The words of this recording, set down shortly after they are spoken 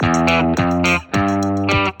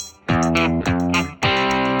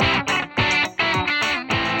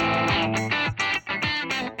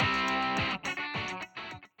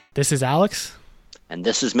This is Alex. And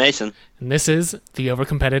this is Mason. And this is The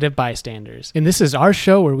Overcompetitive Bystanders. And this is our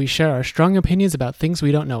show where we share our strong opinions about things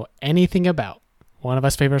we don't know anything about. One of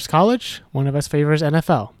us favors college, one of us favors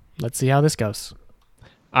NFL. Let's see how this goes.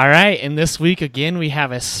 All right, and this week again we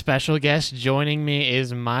have a special guest. Joining me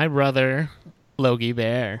is my brother, Logie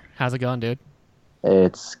Bear. How's it going, dude?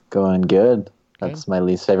 It's going good. That's my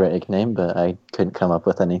least favorite nickname, but I couldn't come up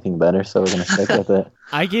with anything better, so we're going to stick with it.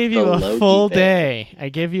 I gave you a full day. I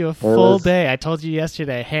told you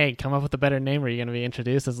yesterday, hey, come up with a better name or you're going to be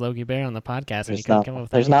introduced as Logie Bear on the podcast. And you couldn't come up with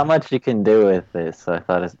There's not much you can do with this, so I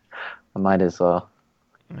thought I might as well.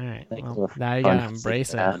 All right. Well, now you got to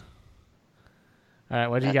embrace it. All right,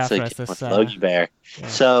 what do you got for us this Logie Bear. Yeah.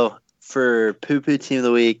 So for Poo Poo Team of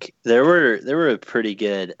the Week, there were a pretty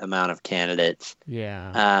good amount of candidates.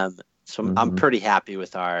 Yeah. So I'm pretty happy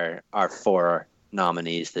with our four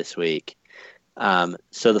nominees this week.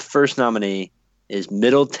 So the first nominee is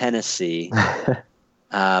Middle Tennessee.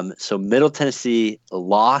 So Middle Tennessee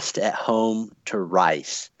lost at home to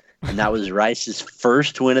Rice, and that was Rice's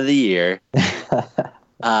first win of the year. First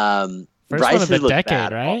Rice one of the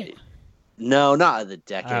decade, right? No, not of the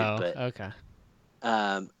decade, but okay.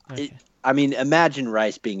 Okay. I mean, imagine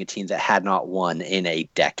Rice being a team that had not won in a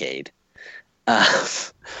decade.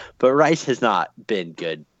 But Rice has not been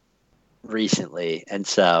good recently, and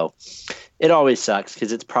so it always sucks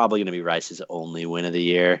because it's probably going to be Rice's only win of the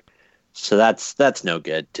year. So that's no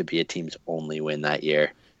good to be a team's only win that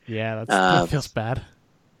year. Yeah, that feels bad.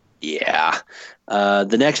 Yeah.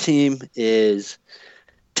 The next team is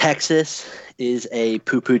Texas, is a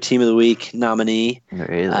Poo Poo Team of the Week nominee.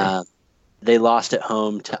 Really? They lost at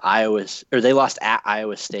home to they lost at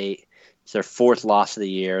Iowa State. It's their fourth loss of the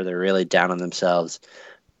year. They're really down on themselves.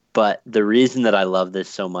 But the reason that I love this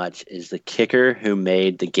so much is the kicker who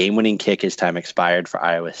made the game-winning kick as time expired for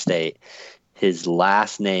Iowa State. His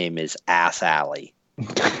last name is Ass Alley.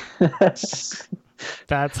 That's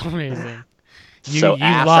amazing. You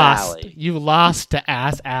lost to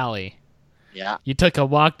Ass Alley. Yeah. You took a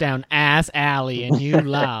walk down Ass Alley and you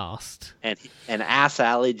lost. And Ass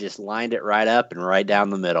Alley just lined it right up and right down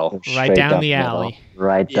the middle. Right down the alley.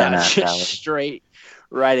 Right down Ass Alley. Straight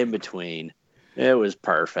right in between. It was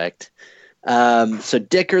perfect. So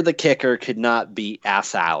Dicker the kicker could not beat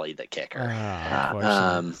Ass Alley the kicker.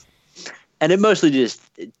 And it mostly just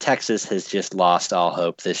Texas has just lost all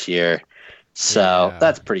hope this year. So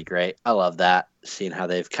that's pretty great. I love that, seeing how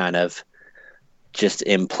they've kind of just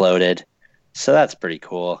imploded. So that's pretty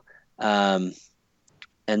cool. And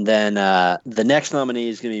then the next nominee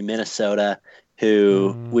is going to be Minnesota,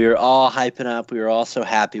 who we were all hyping up. We were all so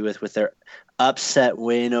happy with their upset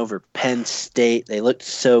win over Penn State. They looked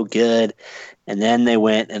so good. And then they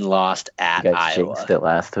went and lost at Iowa. Jinxed it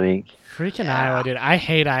last week. Freaking Iowa, dude. I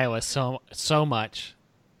hate Iowa so much.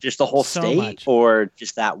 Just the whole state or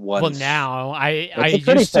just that one? Well, now I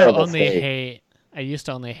used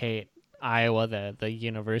to only hate Iowa, the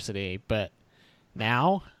university, but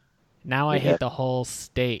now I hate the whole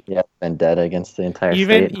state. Yeah, vendetta against the entire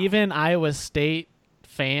state. Even Iowa State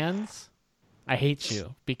fans, I hate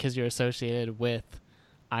you because you're associated with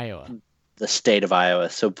Iowa. The state of Iowa.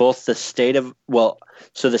 So both the state of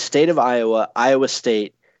Iowa, Iowa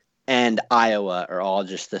State, and Iowa are all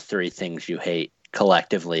just the three things you hate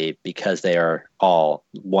collectively because they are all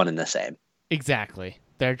one and the same. Exactly.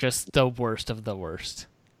 They're just the worst of the worst.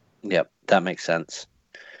 Yep, that makes sense.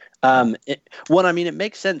 It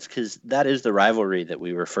makes sense because that is the rivalry that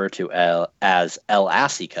we refer to as El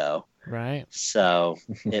Asico. Right. So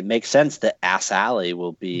it makes sense that Ass Alley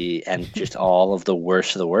will be, and just all of the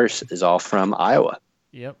worst is all from Iowa.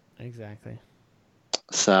 Yep, exactly.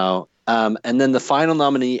 So, and then the final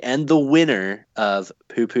nominee and the winner of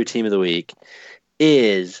Poo Poo Team of the Week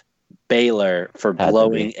is Baylor for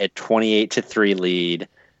blowing a 28-3 lead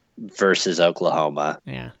versus Oklahoma.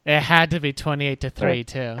 Yeah, it had to be 28-3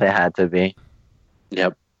 too. They had to be.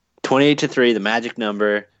 Yep, 28-3, the magic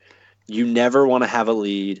number. You never want to have a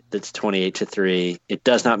lead that's 28-3. It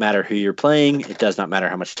does not matter who you're playing. It does not matter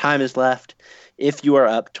how much time is left. If you are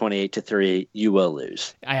up 28-3, you will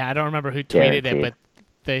lose. I don't remember who tweeted it, but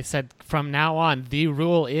they said from now on, the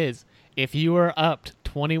rule is if you are up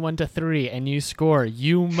 21-3 and you score,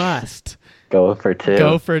 you must go for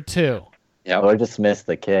two. Yep. Or just miss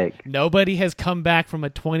the kick. Nobody has come back from a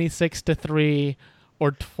 26-3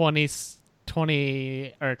 or 20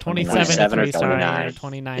 or 27-3, sorry, or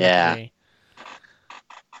 29-3.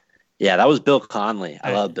 Yeah, that was Bill Conley.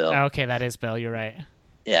 I love Bill. Okay, that is Bill. You're right.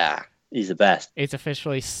 Yeah, he's the best. It's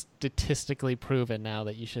officially statistically proven now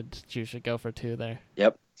that you should go for two there.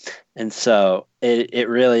 Yep. And so it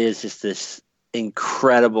really is just this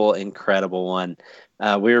incredible one.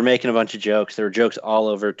 We were making a bunch of jokes. There were jokes all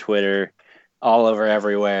over Twitter, all over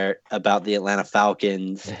everywhere about the Atlanta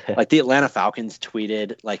Falcons. Like the Atlanta Falcons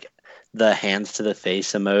tweeted like the hands to the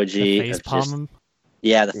face emoji. The face palm.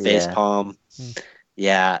 Yeah, the face palm.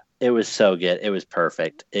 Yeah, it was so good. It was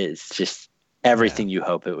perfect. It's just everything you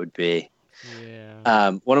hope it would be.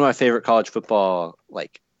 Yeah. One of my favorite college football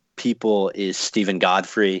people is Stephen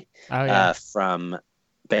Godfrey from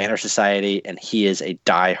Banner Society, and he is a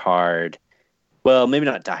diehard. Well, maybe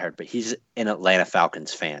not diehard, but he's an Atlanta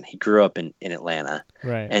Falcons fan. He grew up in Atlanta,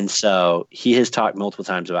 right? And so he has talked multiple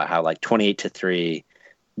times about how 28-3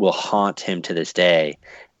 will haunt him to this day,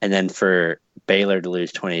 and then for Baylor to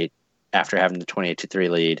lose 28 after having the 28-3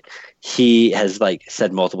 lead, he has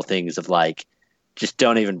said multiple things of just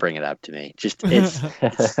don't even bring it up to me. Just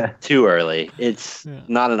it's too early. It's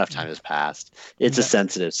not enough time has passed. It's a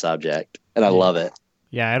sensitive subject, and I love it.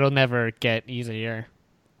 Yeah, it'll never get easier,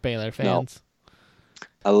 Baylor fans. No.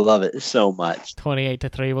 I love it so much.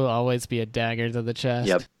 28-3 will always be a dagger to the chest.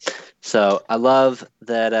 Yep. So I love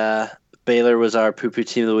that Baylor was our poo-poo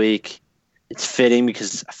team of the week. It's fitting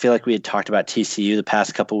because I feel like we had talked about TCU the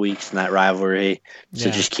past couple weeks in that rivalry, so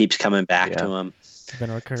it just keeps coming back to them. It's been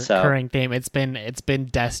a recurring theme. It's been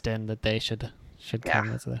destined that they should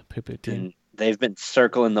come as a poo-poo team. And they've been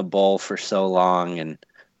circling the bowl for so long, and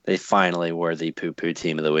they finally were the poo-poo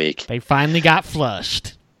team of the week. They finally got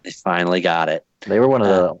flushed. They finally got it. They were one of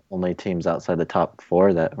the only teams outside the top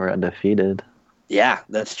 4 that were undefeated. Yeah,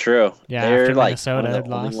 that's true. Yeah, they're after Minnesota had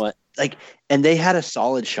lost. And they had a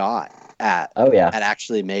solid shot at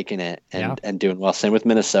actually making it and doing well. Same with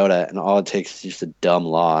Minnesota, and all it takes is just a dumb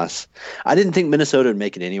loss. I didn't think Minnesota would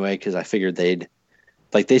make it anyway because I figured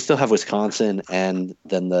they still have Wisconsin and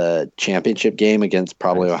then the championship game against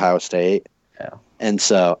probably Ohio State. Yeah. And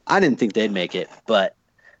so I didn't think they'd make it, but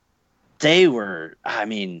they were. I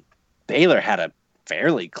mean, Baylor had a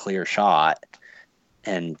fairly clear shot,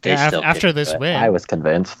 and they still after this win, I was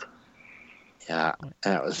convinced. Yeah,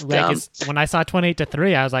 that was dumb. When I saw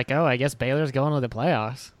 28-3, I was like, "Oh, I guess Baylor's going to the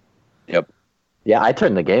playoffs." Yep. Yeah, I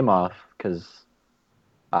turned the game off because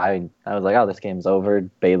I was like, "Oh, this game's over.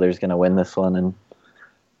 Baylor's gonna win this one and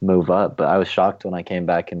move up." But I was shocked when I came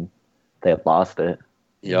back and they had lost it.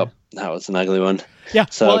 Yep, that was an ugly one. Yeah.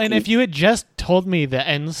 So, if you had just told me the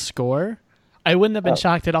end score, I wouldn't have been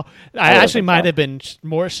shocked at all. I actually might have been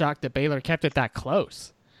more shocked that Baylor kept it that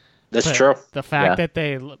close. That's true. The fact that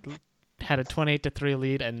they had a 28-3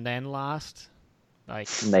 lead and then lost, and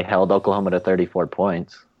they held Oklahoma to 34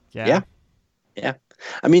 points. Yeah.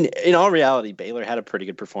 I mean, in all reality, Baylor had a pretty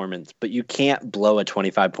good performance, but you can't blow a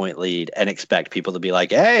 25-point lead and expect people to be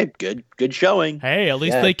like, "Hey, good showing." Hey, at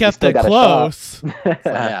least they kept it close.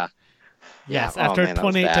 Yeah. Yes. After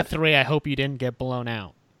 28-3, I hope you didn't get blown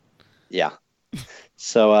out. Yeah.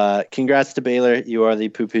 So, congrats to Baylor. You are the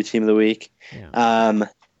poo-poo team of the week. Yeah.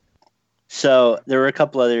 So there were a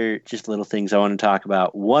couple other just little things I want to talk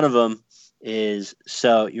about. One of them is,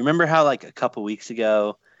 so you remember how a couple weeks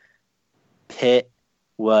ago, Pitt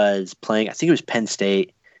was playing, I think it was Penn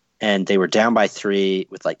State, and they were down by 3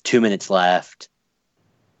 with 2 minutes left.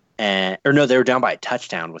 They were down by a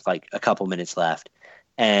touchdown with a couple minutes left.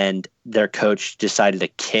 And their coach decided to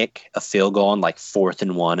kick a field goal on 4th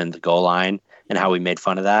and 1 in the goal line, and how we made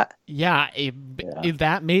fun of that. Yeah,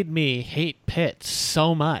 that made me hate Pitt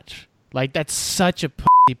so much. That's such a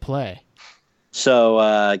pussy play.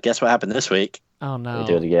 So guess what happened this week? Oh, no. They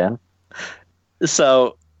do it again?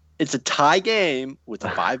 So it's a tie game with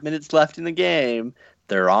 5 minutes left in the game.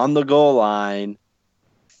 They're on the goal line.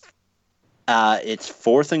 It's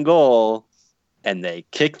 4th and goal, and they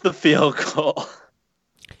kick the field goal.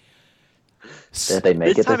 Did they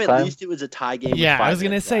make it this time? At least it was a tie game. Yeah, I was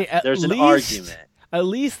going to say, there's an argument. At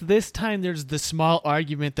least this time there's the small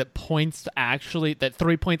argument that that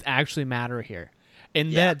 3 points actually matter here.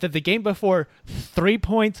 And that the game before, 3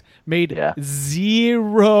 points made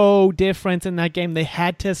zero difference in that game. They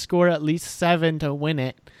had to score at least 7 to win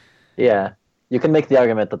it. Yeah. You can make the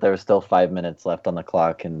argument that there was still 5 minutes left on the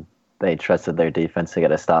clock and they trusted their defense to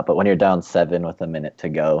get a stop. But when you're down 7 with a minute to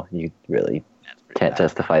go, you really can't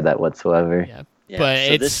justify that whatsoever. Yeah. But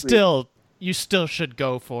so it's you still should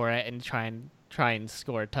go for it and try and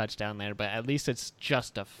score a touchdown there, but at least it's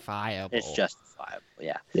justifiable. It's justifiable,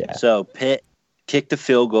 yeah. So Pitt kicked a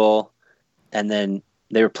field goal, and then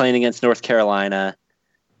they were playing against North Carolina,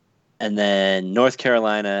 and then North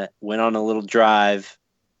Carolina went on a little drive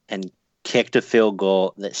and kicked a field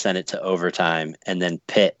goal that sent it to overtime, and then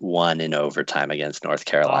Pitt won in overtime against North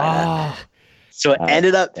Carolina. Oh, so it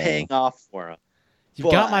ended up paying off for them. You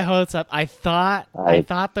got my hopes up. I thought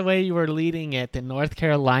the way you were leading it that North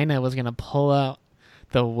Carolina was going to pull out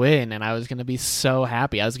the win, and I was going to be so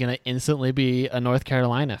happy. I was going to instantly be a North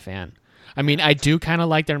Carolina fan. I mean, I do kind of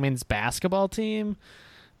like their men's basketball team,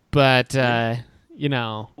 but, you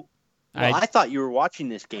know. Well, I thought you were watching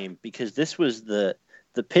this game because this was the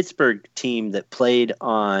Pittsburgh team that played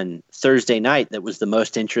on Thursday night that was the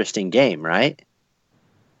most interesting game, right?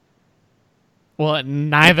 Well,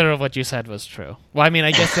 neither of what you said was true. Well, I mean,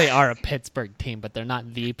 I guess they are a Pittsburgh team, but they're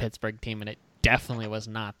not the Pittsburgh team, and it definitely was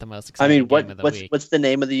not the most exciting game of the week. What's the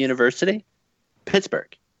name of the university?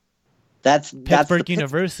 Pittsburgh. That's Pittsburgh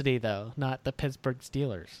University, though, not the Pittsburgh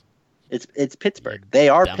Steelers. It's Pittsburgh. They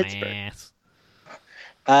are Dumbass.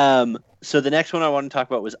 Pittsburgh. So the next one I want to talk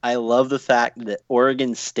about was I love the fact that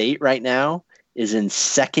Oregon State right now is in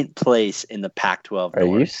second place in the Pac-12. Are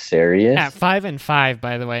you serious? At 5-5,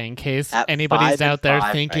 by the way, in case anybody's out there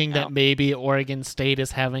thinking that maybe Oregon State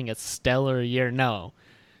is having a stellar year. No,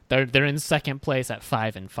 they're in second place at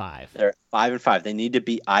 5-5. They're at 5-5. They need to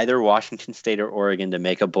beat either Washington State or Oregon to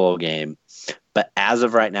make a bowl game. But as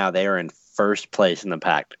of right now, they are in second place in the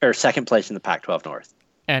Pac-12 North.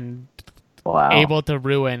 And wow. Able to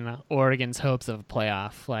ruin Oregon's hopes of a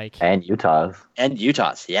playoff, and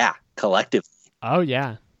Utah's, yeah, collectively. Oh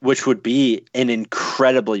yeah, which would be an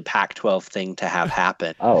incredibly Pac-12 thing to have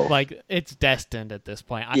happen. It's destined at this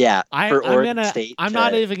point. I'm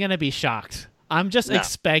not even gonna be shocked. I'm just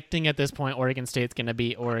expecting at this point Oregon State's gonna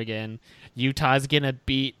beat Oregon, Utah's gonna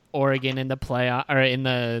beat Oregon in the playoff or in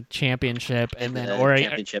the championship, and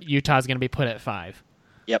then Utah's gonna be put at 5.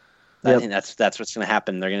 I think that's what's going to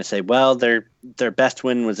happen. They're going to say, well, their best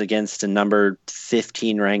win was against a number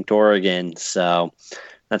 15 ranked Oregon, so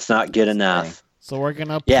that's not good enough. So we're going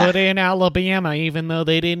to put in Alabama, even though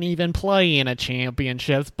they didn't even play in a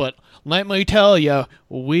championships. But let me tell you,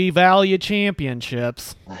 we value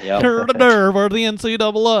championships. Yep. We're the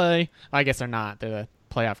NCAA. I guess they're not. They're the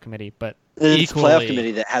playoff committee, but it's a playoff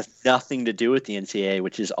committee that has nothing to do with the NCAA,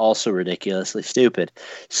 which is also ridiculously stupid.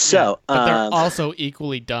 So, but they're also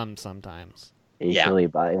equally dumb sometimes. Equally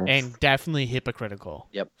biased. And definitely hypocritical.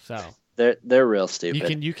 Yep. So they're real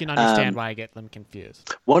stupid. You can understand why I get them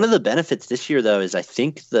confused. One of the benefits this year, though, is I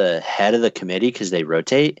think the head of the committee, because they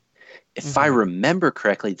rotate, if I remember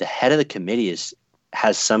correctly, the head of the committee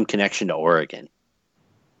has some connection to Oregon.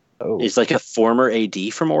 Oh. Is like a former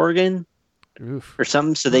AD from Oregon. Oof. Or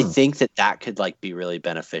something, so they think that could be really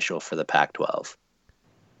beneficial for the Pac-12.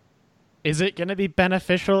 Is it going to be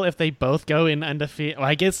beneficial if they both go in undefeated? Well,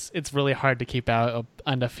 I guess it's really hard to keep out an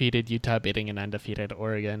undefeated Utah beating an undefeated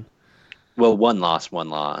Oregon. Well, one loss.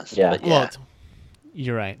 Yeah. Well,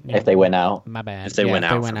 you're right. If they win out. My bad. If they win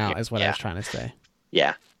out is what I was trying to say.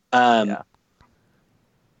 Yeah.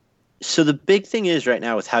 So the big thing is right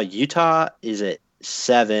now with how Utah is at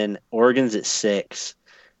 7, Oregon's at 6,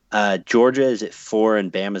 Georgia is at 4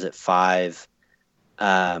 and Bama's at 5.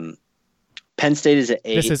 Penn State is at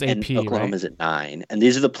 8 this is AP, and Oklahoma is at 9. And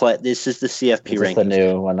these are this is the CFP rankings. This is the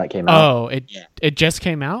new one that came out. Oh, it just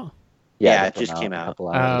came out? Yeah, it just came out.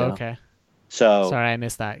 Okay. So sorry, I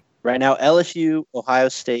missed that. Right now, LSU, Ohio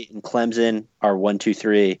State, and Clemson are 1, 2,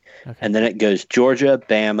 3. Okay. And then it goes Georgia,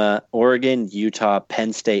 Bama, Oregon, Utah,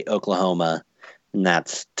 Penn State, Oklahoma, and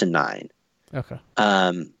that's to 9. Okay.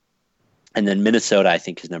 And then Minnesota, I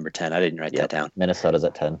think, is number 10. I didn't write that down. Minnesota's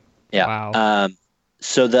at 10. Yeah. Wow.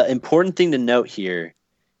 So the important thing to note here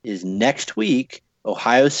is next week,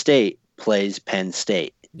 Ohio State plays Penn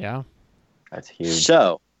State. Yeah. That's huge.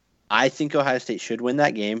 So I think Ohio State should win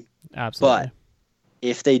that game. Absolutely. But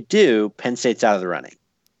if they do, Penn State's out of the running.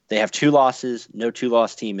 They have 2 losses. No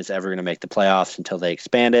 2-loss team is ever going to make the playoffs until they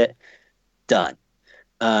expand it. Done.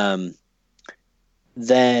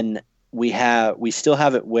 Then we still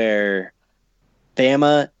have it where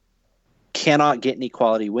Bama cannot get any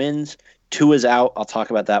quality wins. Tua is out. I'll talk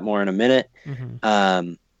about that more in a minute.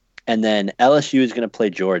 Mm-hmm. And then LSU is going to play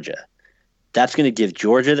Georgia. That's going to give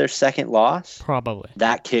Georgia their second loss. Probably.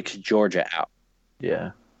 That kicks Georgia out.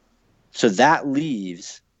 Yeah. So that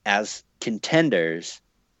leaves as contenders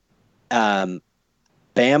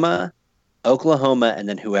Bama, Oklahoma, and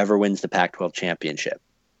then whoever wins the Pac-12 championship.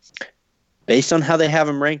 Based on how they have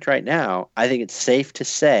them ranked right now, I think it's safe to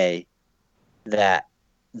say that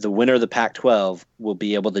the winner of the Pac-12 will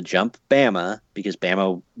be able to jump Bama because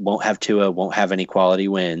Bama won't have Tua, won't have any quality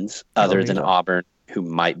wins other than Auburn, who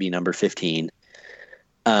might be number 15.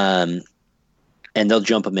 And they'll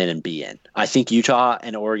jump them in and be in. I think Utah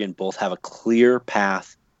and Oregon both have a clear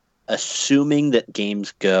path, assuming that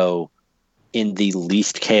games go in the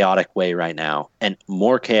least chaotic way right now. And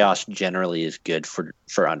more chaos generally is good for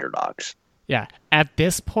underdogs. Yeah. At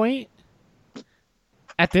this point,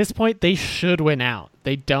 they should win out.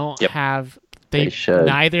 They don't have They should.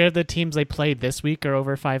 Neither of the teams they played this week are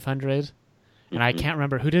over 500, and I can't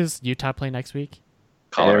remember, who does Utah play next week?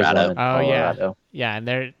 Colorado. Colorado. Yeah, and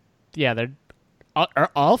they're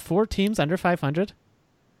are all 4 teams under 500?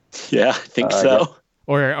 Yeah, I think so.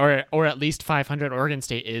 Or at least 500. Oregon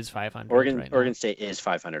State is 500. Oregon State is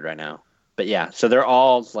 500 right now. But yeah, so they're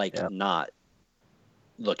all not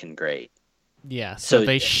looking great. Yeah, so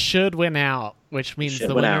they should win out, which means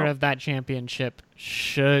the winner of that championship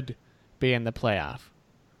should be in the playoff.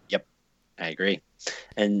 Yep, I agree.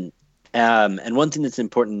 And one thing that's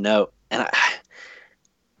important to note, and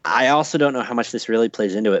I also don't know how much this really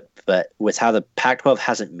plays into it, but with how the Pac-12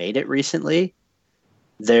 hasn't made it recently,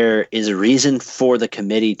 there is a reason for the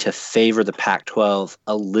committee to favor the Pac-12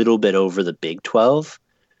 a little bit over the Big 12.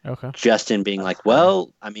 Okay. Just in being like,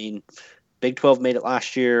 well, I mean, Big 12 made it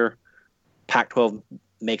last year. Pac-12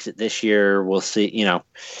 makes it this year. We'll see.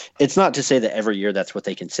 It's not to say that every year that's what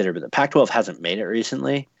they consider, but the Pac-12 hasn't made it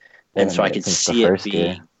recently. And so I could see it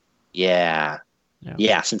being,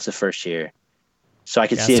 since the first year. So I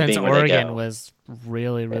could see it being where Oregon was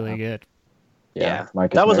really, really good. Yeah.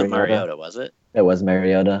 That wasn't Mariota, was it? It was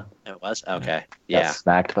Mariota. It was? Okay. Got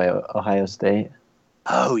smacked by Ohio State.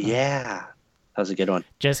 Oh, yeah. That was a good one.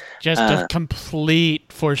 Just a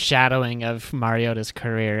complete foreshadowing of Mariota's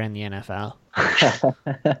career in the NFL.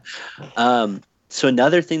 So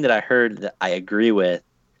another thing that I heard that I agree with,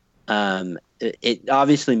 it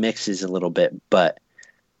obviously mixes a little bit, but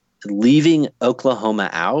leaving Oklahoma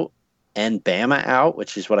out and Bama out,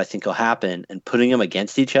 which is what I think will happen, and putting them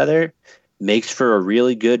against each other makes for a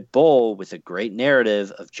really good bowl with a great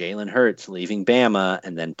narrative of Jalen Hurts leaving Bama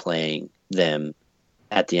and then playing them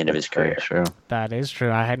at the end of his career. True. That is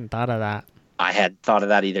true. I hadn't thought of that. I hadn't thought of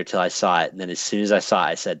that either till I saw it. And then as soon as I saw it,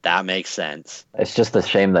 I said, that makes sense. It's just a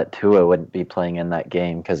shame that Tua wouldn't be playing in that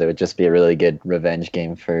game because it would just be a really good revenge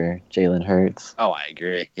game for Jalen Hurts. Oh, I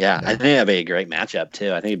agree. Yeah, I think that'd be a great matchup,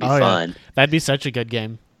 too. I think it'd be fun. Yeah. That'd be such a good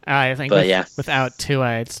game. I think without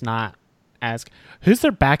Tua, it's not as... Who's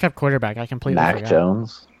their backup quarterback? I completely forgot. Mac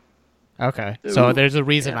Jones. Okay. So there's a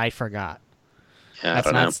reason I forgot. Yeah, I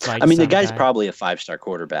don't know. I mean, the guy's probably a 5-star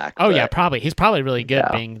quarterback. Oh, yeah, probably. He's probably really good,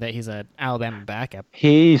 being that he's an Alabama backup.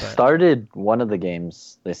 He started one of the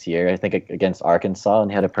games this year, I think, against Arkansas,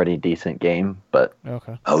 and he had a pretty decent game. But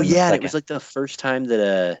oh, yeah, it was like the first time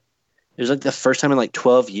that it was like the first time in like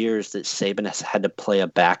 12 years that Saban has had to play a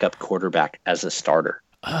backup quarterback as a starter.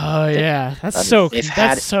 Oh, yeah. That's so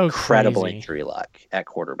incredible crazy. Injury luck at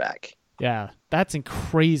quarterback. Yeah, that's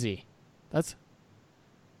crazy. That's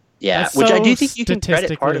which I do think you can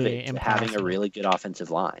credit part of it to having a really good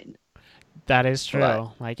offensive line. That is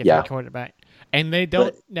true. If you're quarterback. And they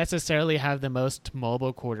don't necessarily have the most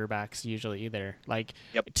mobile quarterbacks usually either.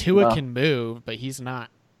 Tua can move, but he's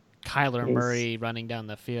not Kyler Murray running down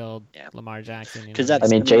the field, Lamar Jackson.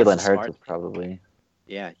 Jalen Hurts is probably...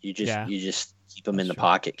 Yeah, you just keep them in the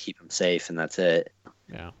pocket, keep them safe, and that's it.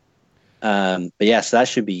 Yeah. But yeah, so that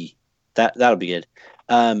should be that'll be good.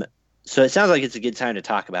 So it sounds like it's a good time to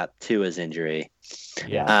talk about Tua's injury.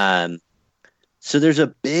 Yeah. So there's a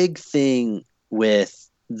big thing with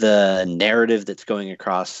the narrative that's going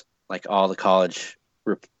across all the college,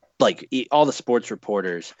 all the sports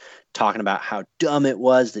reporters talking about how dumb it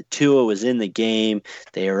was that Tua was in the game.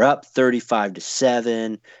 They were up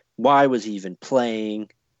 35-7. Why was he even playing?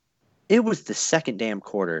 It was the second damn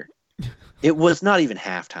quarter. It was not even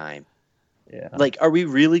halftime. Yeah. Are we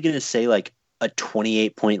really going to say a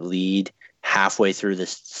 28-point lead halfway through the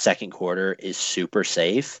second quarter is super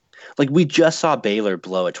safe? We just saw Baylor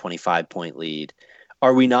blow a 25-point lead.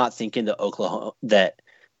 Are we not thinking that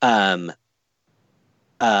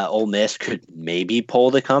Ole Miss could maybe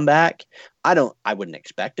pull the comeback? I wouldn't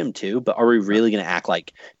expect them to, but are we really going to act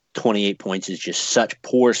like 28 points is just such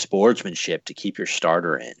poor sportsmanship to keep your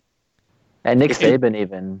starter in? And Nick Saban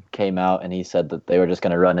even came out and he said that they were just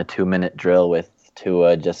going to run a 2-minute drill with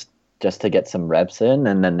Tua just to get some reps in,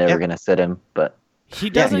 and then they were going to sit him. But he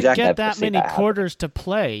doesn't get that many quarters to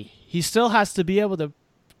play. He still has to be able to.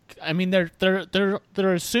 I mean, they're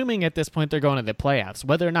assuming at this point they're going to the playoffs.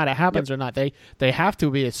 Whether or not it happens or not, they have to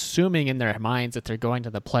be assuming in their minds that they're going to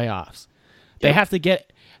the playoffs. They have to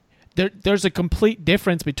get. There's a complete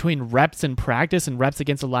difference between reps in practice and reps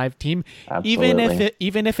against a live team. Absolutely.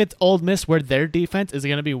 Even if it's Ole Miss, where their defense is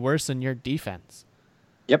going to be worse than your defense.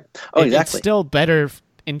 Yep. Oh, exactly. It's still better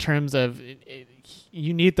in terms of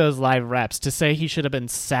you need those live reps. To say he should have been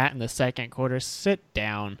sat in the second quarter, sit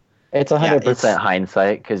down. It's 100%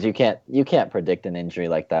 hindsight because you can't predict an injury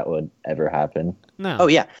like that would ever happen. No. Oh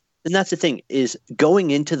yeah, and that's the thing is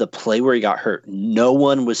going into the play where he got hurt. No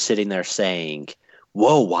one was sitting there saying,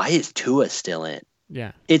 "Whoa, why is Tua still in?"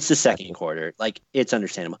 Yeah. It's the second quarter. Like, it's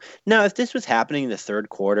understandable. Now, if this was happening in the third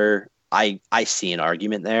quarter, I see an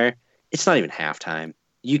argument there. It's not even halftime.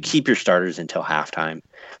 You keep your starters until halftime.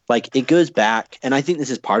 Like, it goes back, and I think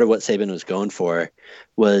this is part of what Saban was going for,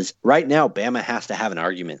 was right now Bama has to have an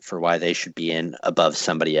argument for why they should be in above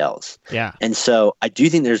somebody else. Yeah. And so I do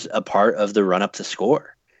think there's a part of the run up the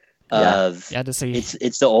score of to see.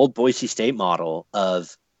 It's the old Boise State model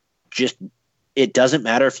of just it doesn't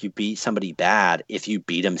matter if you beat somebody bad if you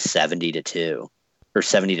beat them 70-2 or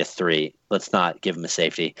 70-3. Let's not give them a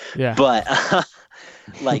safety. Yeah. But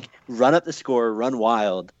like, run up the score, run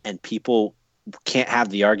wild, and people can't have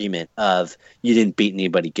the argument of you didn't beat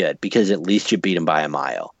anybody good because at least you beat them by a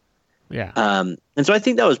mile. Yeah. And so I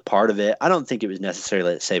think that was part of it. I don't think it was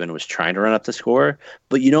necessarily that Saban was trying to run up the score,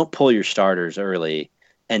 but you don't pull your starters early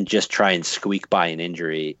and just try and squeak by an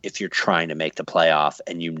injury if you're trying to make the playoff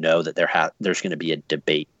and you know that there's going to be a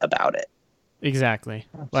debate about it. Exactly.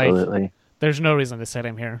 Absolutely. Like, there's no reason to sit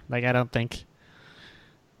him here. Like, I don't think.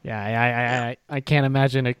 Yeah, I can't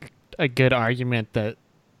imagine a good argument that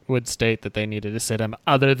would state that they needed to sit him,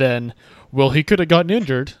 other than, well, he could have gotten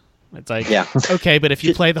injured. It's like, yeah, okay, but if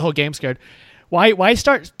you play the whole game scared, why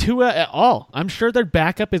start Tua at all? I'm sure their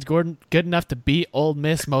backup is good enough to beat Ole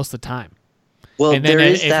Miss most of the time. Well, there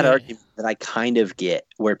is that argument that I kind of get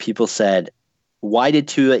where people said, why did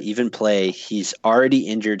Tua even play? He's already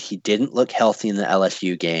injured. He didn't look healthy in the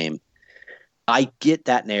LSU game. I get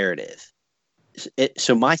that narrative.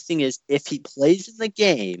 So my thing is, if he plays in the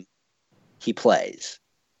game, he plays,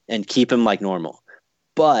 and keep him like normal.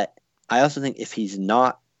 But I also think if he's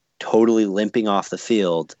not totally limping off the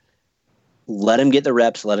field, let him get the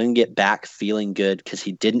reps, let him get back feeling good, because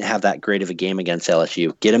he didn't have that great of a game against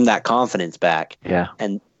LSU. Get him that confidence back,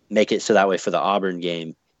 and make it so that way for the Auburn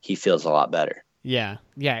game, he feels a lot better. Yeah.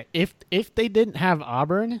 If they didn't have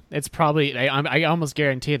Auburn, it's probably I almost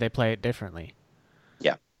guarantee they play it differently.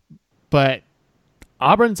 Yeah, but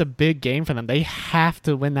Auburn's a big game for them. They have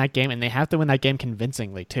to win that game, and they have to win that game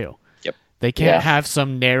convincingly too. Yep. They can't have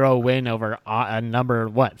some narrow win over a number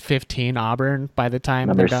 15 Auburn by the time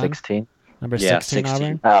number they're done. 16. Number 16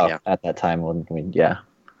 Auburn. Oh, at that time,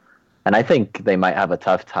 and I think they might have a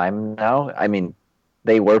tough time now. I mean,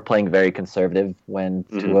 they were playing very conservative when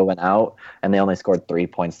Tua went out, and they only scored 3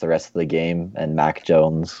 points the rest of the game. And Mac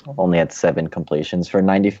Jones only had 7 completions for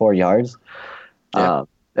 94 yards. Yeah.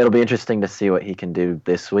 It'll be interesting to see what he can do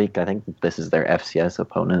this week. I think this is their FCS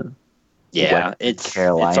opponent. Yeah, it's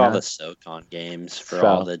all the SoCon games for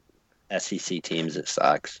all the SEC teams. It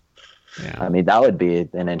sucks. Yeah. I mean, that would be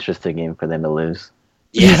an interesting game for them to lose.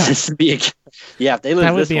 Yeah, this would be if they lose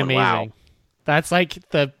that would this be one, amazing. wow. That's like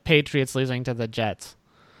the Patriots losing to the Jets.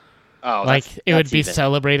 Oh, like it would be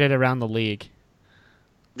celebrated around the league.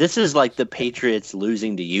 This is like the Patriots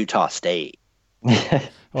losing to Utah State.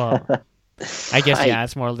 Well, I guess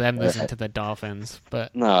it's more them losing to the Dolphins,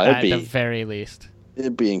 but no, at the very least,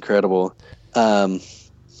 it'd be incredible. I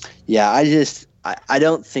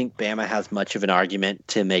don't think Bama has much of an argument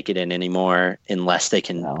to make it in anymore unless they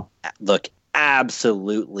can look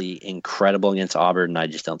absolutely incredible against Auburn. I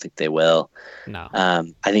just don't think they will. No.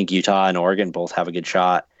 I think Utah and Oregon both have a good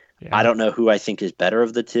shot. Yeah. I don't know who I think is better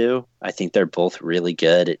of the two. I think they're both really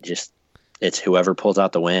good. It's whoever pulls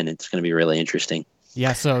out the win. It's going to be really interesting.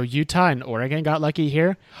 Yeah, so Utah and Oregon got lucky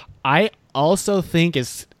here. I also think,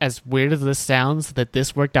 as weird as this sounds, that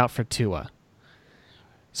this worked out for Tua.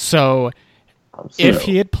 So if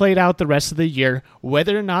he had played out the rest of the year,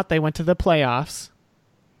 whether or not they went to the playoffs,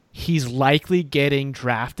 he's likely getting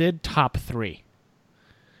drafted top 3.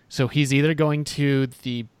 So he's either going to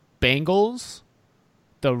the Bengals,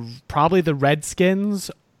 probably the Redskins,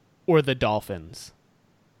 or the Dolphins.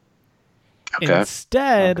 Okay.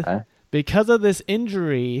 Instead, because of this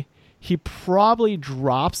injury, he probably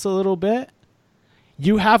drops a little bit.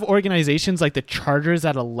 You have organizations like the Chargers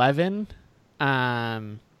at 11, or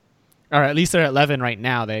at least they're at 11 right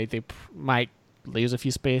now. They might lose a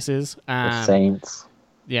few spaces. The Saints.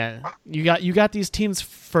 Yeah, you got these teams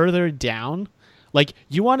further down. Like,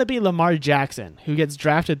 you want to be Lamar Jackson, who gets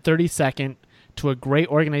drafted 32nd to a great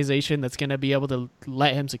organization that's going to be able to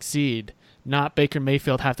let him succeed, not Baker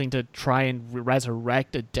Mayfield having to try and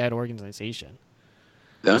resurrect a dead organization.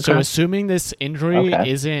 Okay. So assuming this injury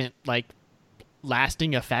isn't like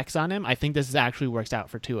lasting effects on him, I think this actually works out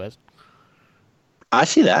for Tua. I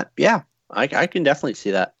see that. Yeah, I can definitely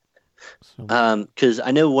see that. Because I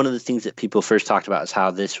know one of the things that people first talked about is how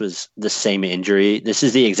this was the same injury. This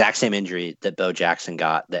is the exact same injury that Bo Jackson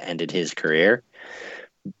got that ended his career.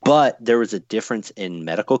 But there was a difference in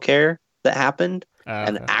medical care that happened.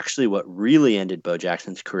 And actually what really ended Bo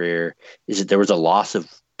Jackson's career is that there was a loss of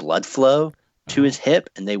blood flow to his hip,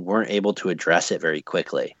 and they weren't able to address it very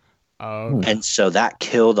quickly. Oh, and so that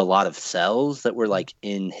killed a lot of cells that were like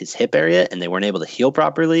in his hip area, and they weren't able to heal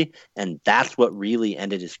properly. And that's what really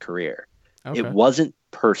ended his career. okay. It wasn't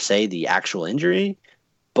per se the actual injury,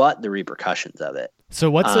 but the repercussions of it. So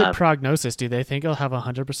what's the prognosis? Do they think he'll have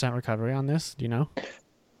 100% recovery on this? Do you know?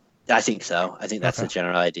 I think so. I think that's the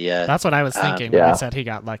general idea. That's what I was thinking when I said he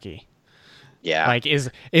got lucky. Yeah. Like, is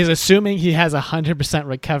assuming he has 100%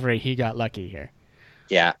 recovery, he got lucky here.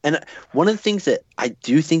 Yeah. And one of the things that I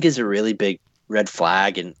do think is a really big red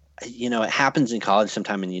flag, and, it happens in college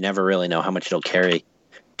sometime and you never really know how much it'll carry.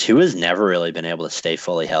 Tua's never really been able to stay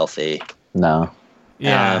fully healthy. No.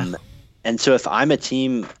 Yeah. And so if I'm a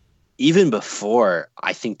team, even before,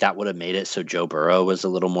 I think that would have made it so Joe Burrow was a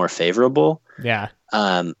little more favorable. Yeah.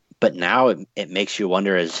 But now it makes you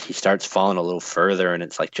wonder as he starts falling a little further, and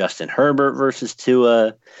it's like Justin Herbert versus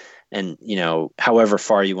Tua, and however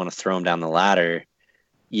far you want to throw him down the ladder,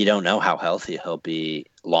 you don't know how healthy he'll be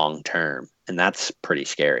long term, and that's pretty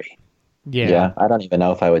scary. Yeah. I don't even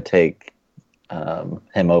know if I would take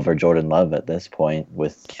him over Jordan Love at this point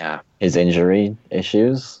with his injury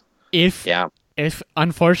issues. If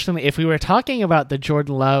unfortunately, if we were talking about the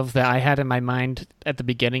Jordan Love that I had in my mind at the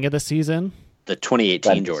beginning of the season, the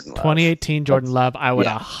 2018 Jordan Love. 2018 Jordan Love, I would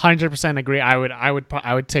 100% agree.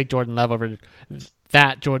 I would take Jordan Love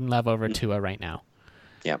over Tua right now.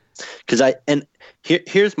 Yeah, because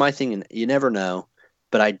here's my thing, and you never know,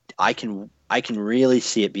 but I can really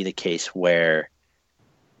see it be the case where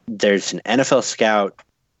there's an NFL scout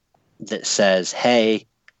that says, "Hey,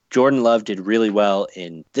 Jordan Love did really well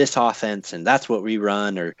in this offense, and that's what we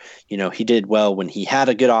run," or, he did well when he had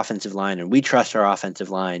a good offensive line, and we trust our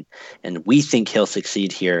offensive line, and we think he'll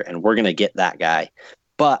succeed here, and we're going to get that guy.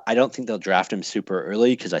 But I don't think they'll draft him super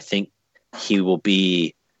early, because I think he will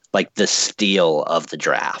be like the steal of the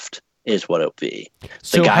draft is what it'll be.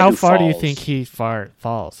 So how far do you think he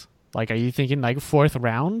falls? Like, are you thinking like 4th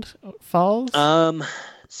round falls?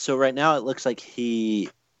 So right now it looks like he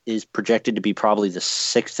is projected to be probably the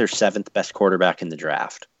 6th or 7th best quarterback in the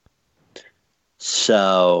draft.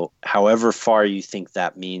 So however far you think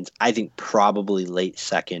that means, I think probably late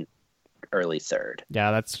 2nd, early 3rd.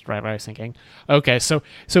 Yeah, that's right what I was thinking. Okay, so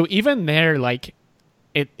even there, like,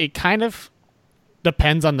 it kind of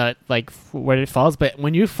depends on the like where it falls, but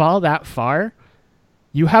when you fall that far,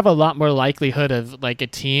 you have a lot more likelihood of like a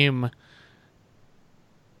team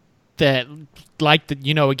that like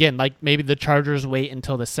again, like maybe the Chargers wait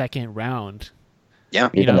until the 2nd round. Yeah,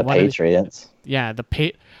 even the Patriots.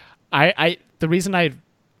 The reason I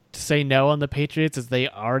say no on the Patriots is they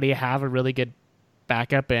already have a really good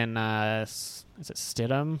backup in is it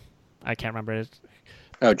Stidham? I can't remember.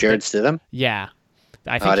 Oh, Jared Stidham? Yeah.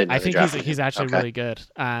 I think he's actually really good.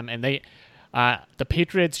 And they the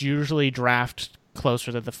Patriots usually draft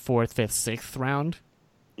closer to the 4th, 5th, 6th round.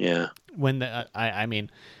 Yeah. When I mean,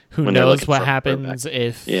 who knows what happens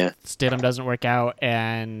if Stidham doesn't work out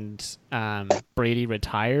and Brady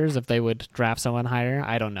retires, if they would draft someone higher.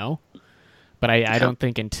 I don't know. But I don't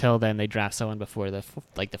think until then they draft someone before the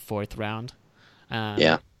 4th round.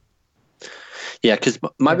 Yeah, because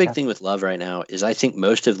my big thing with Love right now is I think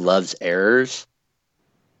most of Love's errors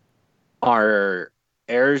are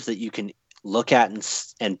errors that you can look at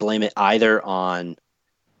and blame it either on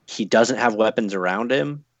he doesn't have weapons around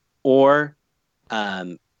him or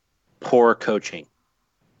poor coaching.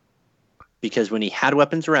 Because when he had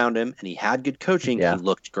weapons around him and he had good coaching, he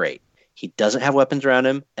looked great. He doesn't have weapons around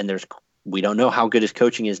him, and we don't know how good his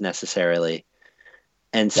coaching is necessarily.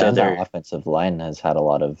 And so their offensive line has had a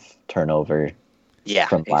lot of turnover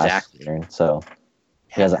from last year. So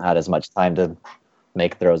he hasn't had as much time to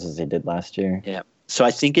make throws as he did last year. Yeah. So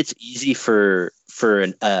I think it's easy for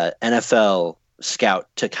an NFL scout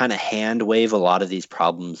to kind of hand wave a lot of these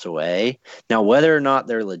problems away. Now, whether or not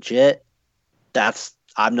they're legit, I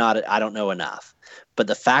don't know enough. But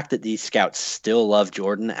the fact that these scouts still love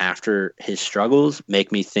Jordan after his struggles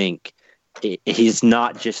make me think he's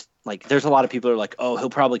not just like, there's a lot of people who are like, oh, he'll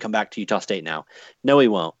probably come back to Utah State now. No, he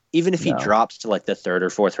won't. Even if he drops to like the 3rd or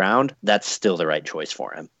 4th round, that's still the right choice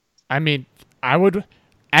for him. I mean, I would,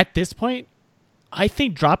 at this point, I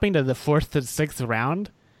think dropping to the 4th to 6th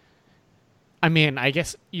round, I mean, I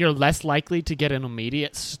guess you're less likely to get an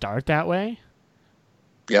immediate start that way.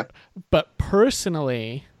 Yeah. But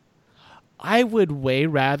personally, I would way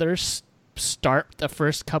rather start the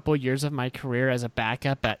first couple years of my career as a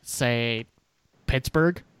backup at, say,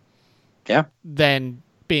 Pittsburgh. Yeah. Than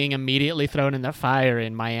being immediately thrown in the fire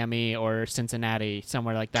in Miami or Cincinnati,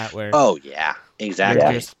 somewhere like that. Where oh yeah,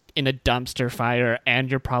 exactly. in a dumpster fire, and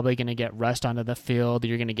you're probably going to get rushed onto the field.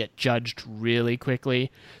 You're going to get judged really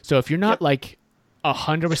quickly. So if you're not like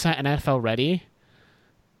 100% NFL ready,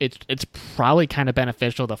 it's probably kind of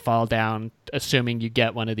beneficial to fall down, assuming you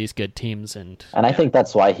get one of these good teams. And I think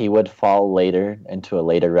that's why he would fall later into a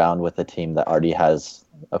later round with a team that already has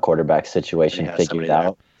a quarterback situation figured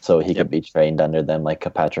out, so he could be trained under them, like a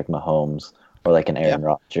Patrick Mahomes or like an Aaron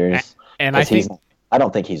Rodgers. And I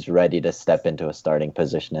don't think he's ready to step into a starting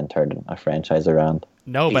position and turn a franchise around.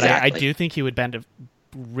 No, but I do think he would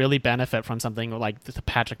really benefit from something like the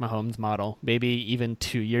Patrick Mahomes model, maybe even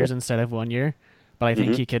 2 years instead of 1 year. But I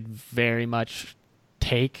think he could very much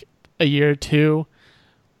take a year or two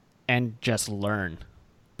and just learn,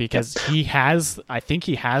 because I think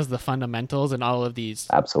he has the fundamentals and all of these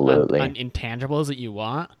absolutely intangibles that you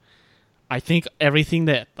want. I think everything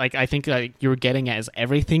that you were getting at is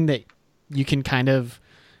everything that you can kind of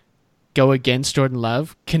go against Jordan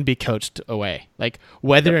Love can be coached away. Like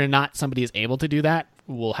whether or not somebody is able to do that,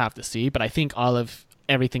 we'll have to see. But I think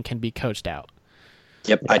everything can be coached out.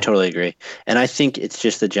 Yep, I totally agree. And I think it's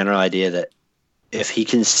just the general idea that if he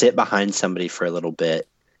can sit behind somebody for a little bit,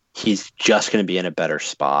 he's just going to be in a better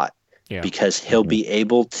spot because he'll be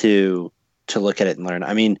able to look at it and learn.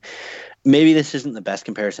 I mean, maybe this isn't the best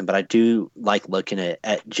comparison, but I do like looking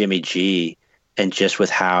at Jimmy G, and just with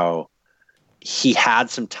how he had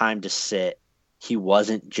some time to sit. He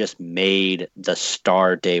wasn't just made the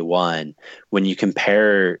star day one. When you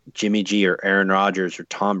compare Jimmy G or Aaron Rodgers or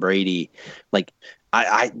Tom Brady, like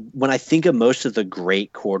when I think of most of the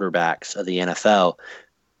great quarterbacks of the NFL,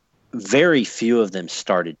 very few of them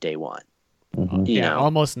started day one. You know,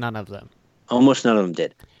 almost none of them. Almost none of them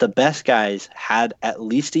did. The best guys had at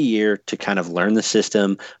least a year to kind of learn the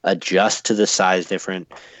system, adjust to the size difference,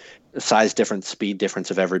 speed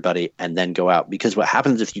difference of everybody, and then go out. Because what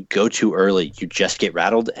happens if you go too early, you just get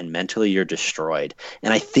rattled and mentally you're destroyed.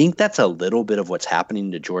 And I think that's a little bit of what's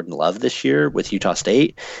happening to Jordan Love this year with Utah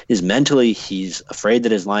State, is mentally he's afraid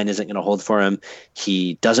that his line isn't going to hold for him.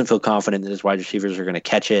 He doesn't feel confident that his wide receivers are going to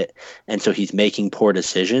catch it. And so he's making poor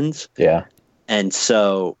decisions. Yeah. And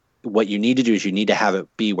so what you need to do is you need to have it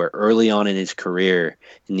be where early on in his career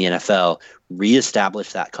in the NFL,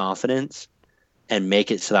 reestablish that confidence and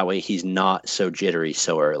make it so that way he's not so jittery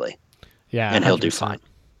so early. Yeah. And he'll do fine.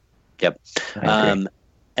 Yep.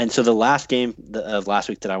 And so the last game of last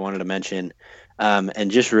week that I wanted to mention,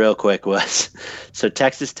 and just real quick was, so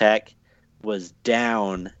Texas Tech was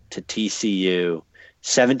down to TCU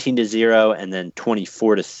 17-0 and then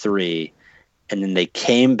 24-3. And then they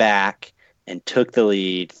came back and took the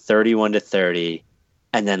lead 31-30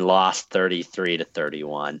 and then lost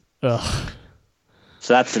 33-31. Ugh.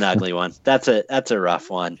 So that's an ugly one. That's a rough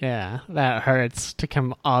one. Yeah, that hurts to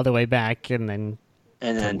come all the way back and then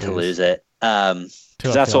to lose it. Because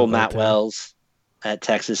that's old Matt Wells at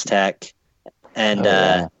Texas Tech, and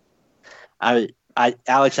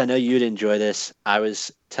Alex, I know you'd enjoy this. I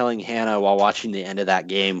was telling Hannah while watching the end of that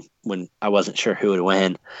game when I wasn't sure who would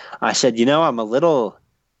win. I said, I'm a little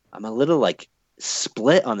like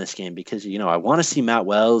split on this game because I want to see Matt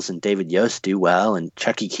Wells and David Yost do well, and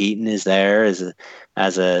Chucky Keaton is there as a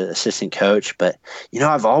assistant coach. But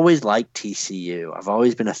I've always liked TCU. I've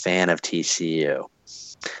always been a fan of TCU.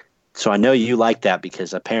 So I know you like that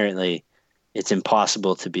because apparently it's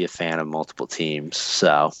impossible to be a fan of multiple teams.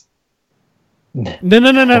 So no.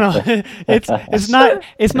 It's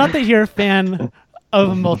not that you're a fan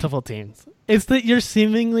of multiple teams. It's that you're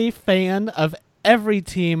seemingly fan of every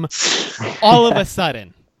team all of a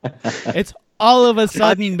sudden. It's all of a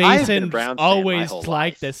sudden Mason always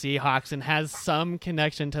liked the Seahawks and has some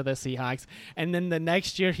connection to the Seahawks, and then the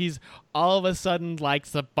next year he's all of a sudden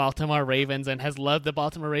likes the Baltimore Ravens and has loved the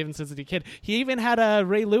Baltimore Ravens since he was a kid. He even had a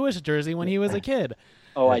Ray Lewis jersey when he was a kid.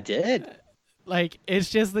 Oh, I did? Like,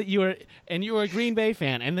 it's just that you were a Green Bay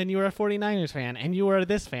fan, and then you were a 49ers fan, and you were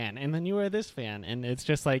this fan, and then you were this fan, and it's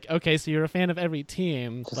just like, okay, so you're a fan of every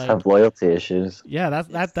team. Just have loyalty issues. Yeah,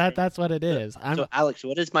 that's what it is. So, Alex,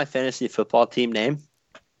 what is my fantasy football team name?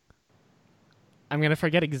 I'm gonna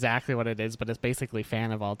forget exactly what it is, but it's basically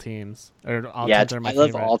fan of all teams, or all teams are my favorite.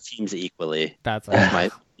 I love all teams equally. That's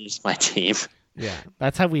my team. Yeah,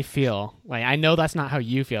 that's how we feel. Like, I know that's not how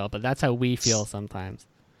you feel, but that's how we feel sometimes.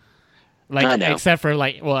 Like, except for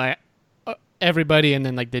everybody, and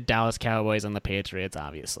then like the Dallas Cowboys and the Patriots,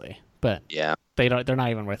 obviously. But yeah, they're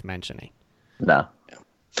not even worth mentioning. No.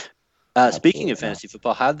 Speaking of fantasy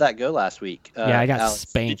football, how did that go last week? I got Alex,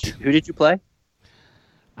 spanked. Who did you play?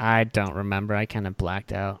 I don't remember. I kind of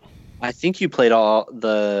blacked out. I think you played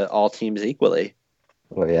all teams equally.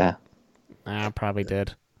 Well, yeah. I probably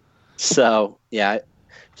did. So yeah,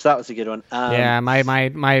 So that was a good one.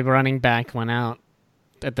 My running back went out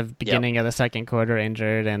at the beginning of the second quarter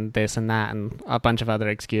injured and this and that and a bunch of other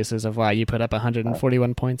excuses of why you put up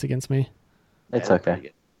 141 points against me. It's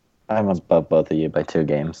okay. I'm above both of you by 2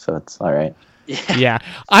 games, so it's all right. Yeah.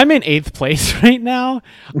 I'm in 8th place right now.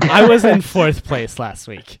 I was in 4th place last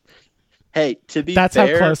week. Hey, to be That's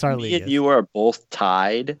fair, how close our me league and is. you are both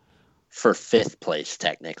tied for 5th place,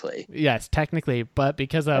 technically. Yes, technically, but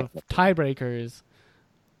because of tiebreakers,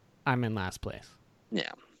 I'm in last place.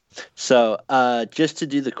 Yeah. So just to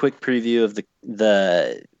do the quick preview of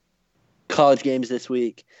the college games this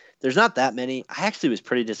week, there's not that many. I actually was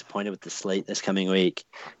pretty disappointed with the slate this coming week.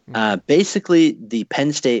 Basically, the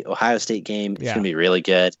Penn State-Ohio State game is going to be really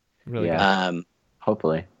good. Really good.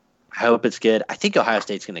 Hopefully. I hope it's good. I think Ohio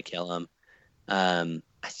State's going to kill them.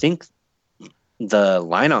 I think the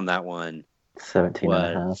line on that one 17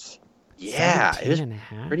 and a half. Yeah, it was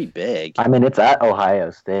pretty big. I mean, it's at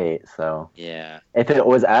Ohio State, so yeah. If it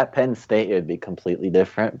was at Penn State, it would be completely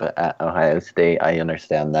different. But at Ohio State, I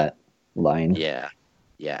understand that line. Yeah,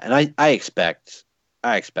 and I expect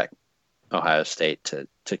Ohio State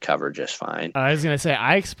to cover just fine. I was gonna say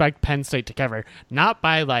I expect Penn State to cover, not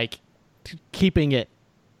by keeping it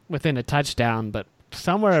within a touchdown, but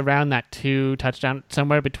somewhere around that 2 touchdown,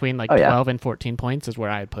 somewhere between 12 and 14 points is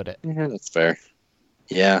where I'd put it. Yeah, that's fair.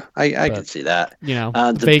 Yeah, I can see that.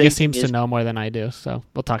 Vegas seems to know more than I do, so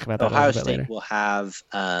we'll talk about that Ohio a little bit State later. will have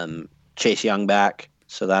Chase Young back,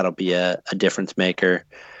 so that'll be a difference maker.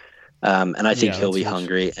 And I think he'll be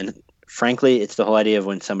hungry. And frankly, it's the whole idea of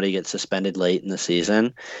when somebody gets suspended late in the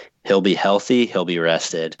season, he'll be healthy, he'll be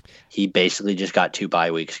rested. He basically just got 2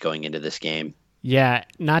 bye weeks going into this game. Yeah,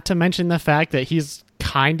 not to mention the fact that he was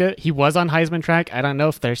on Heisman track. I don't know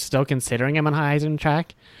if they're still considering him on Heisman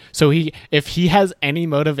track. So if he has any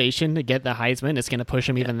motivation to get the Heisman, it's going to push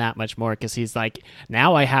him even that much more because he's like,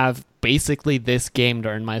 now I have basically this game to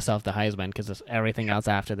earn myself the Heisman because everything else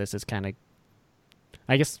after this is kind of,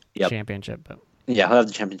 I guess, championship. But yeah, he'll have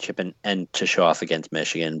the championship and to show off against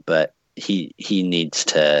Michigan, but he needs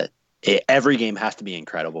to. Every game has to be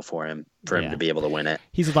incredible for him to be able to win it.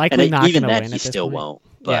 He's likely not going to win. He still won't.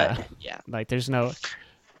 But there's no.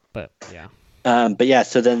 But yeah. But yeah.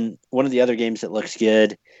 So then one of the other games that looks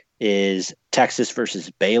good is Texas versus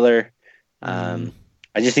Baylor. I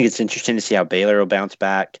just think it's interesting to see how Baylor will bounce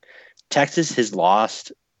back. Texas has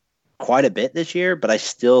lost quite a bit this year, but I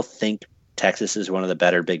still think Texas is one of the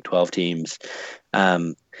better Big 12 teams.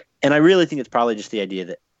 And I really think it's probably just the idea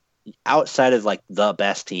that outside of the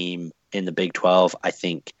best team in the Big 12, I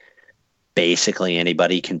think basically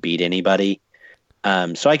anybody can beat anybody.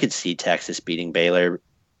 So I could see Texas beating Baylor.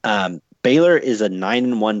 Baylor is a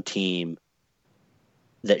 9-1 team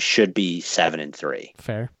that should be 7-3.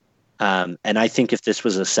 Fair. And I think if this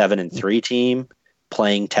was a 7-3 team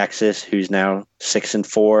playing Texas, who's now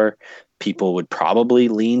 6-4, people would probably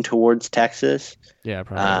lean towards Texas. Yeah,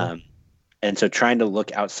 probably. And so trying to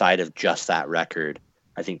look outside of just that record,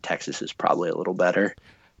 I think Texas is probably a little better.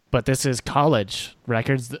 But this is college.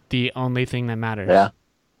 Records the only thing that matters. Yeah.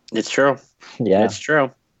 It's true. Yeah. It's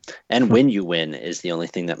true. And when you win is the only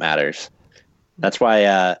thing that matters. That's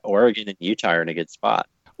why Oregon and Utah are in a good spot.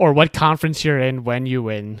 Or what conference you're in when you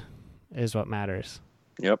win is what matters.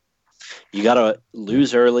 Yep. You got to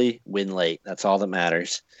lose early, win late. That's all that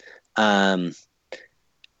matters.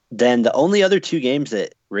 Then the only other 2 games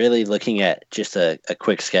that really looking at just a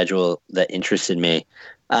quick schedule that interested me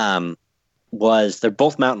was they're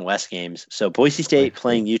both Mountain West games. So Boise State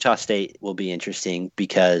playing Utah State will be interesting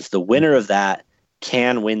because the winner of that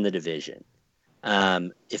can win the division.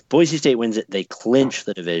 If Boise State wins it, they clinch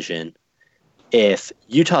the division. If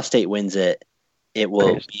Utah State wins it, it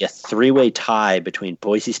will be a 3-way tie between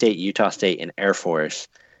Boise State, Utah State, and Air Force.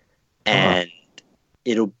 And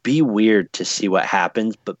it'll be weird to see what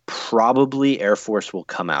happens, but probably Air Force will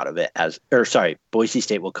come out of it Boise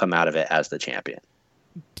State will come out of it as the champion.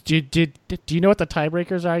 Do you know what the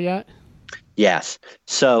tiebreakers are yet? Yes.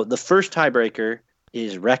 So the first tiebreaker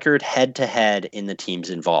is record head-to-head in the teams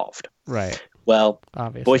involved. Right. Well,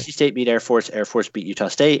 obviously. Boise State beat Air Force beat Utah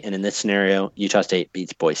State, and in this scenario, Utah State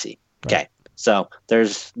beats Boise. Right. Okay. So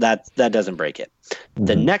there's that doesn't break it. Mm-hmm.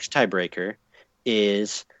 The next tiebreaker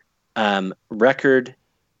is record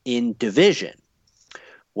in division.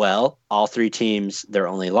 Well, all 3 teams, their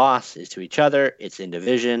only loss is to each other. It's in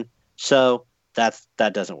division. So that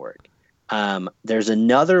doesn't work. There's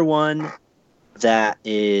another one that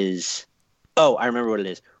is, I remember what it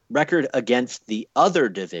is. Record against the other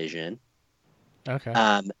division.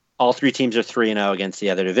 Okay. All 3 teams are 3-0 against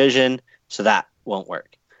the other division. So that won't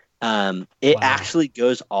work. It actually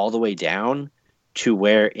goes all the way down to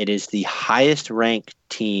where it is the highest ranked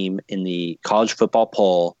team in the college football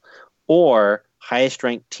poll or highest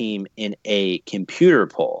ranked team in a computer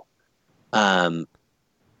poll,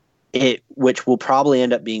 which will probably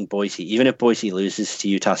end up being Boise. Even if Boise loses to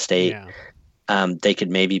Utah State, they could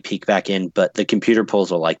maybe peek back in, but the computer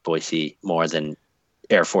polls will like Boise more than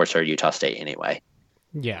Air Force or Utah State anyway.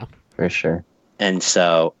 Yeah, for sure. And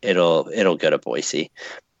so it'll go to Boise.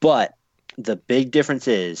 But the big difference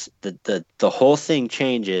is that the whole thing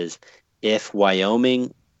changes if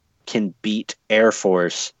Wyoming can beat Air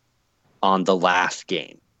Force on the last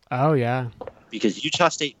game. Oh, yeah. Because Utah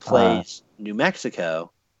State plays New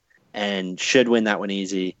Mexico and should win that one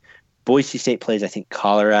easy. Boise State plays, I think,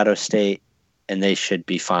 Colorado State, and they should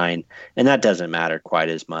be fine. And that doesn't matter quite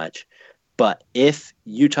as much. But if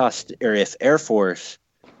if Air Force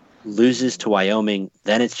loses to Wyoming,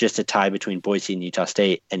 then it's just a tie between Boise and Utah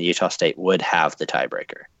State would have the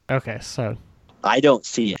tiebreaker. Okay, so I don't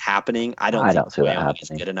see it happening. I don't think Wyoming is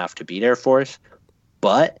good enough to beat Air Force,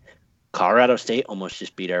 but Colorado State almost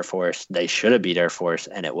just beat Air Force. They should have beat Air Force,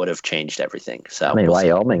 and it would have changed everything. So I mean,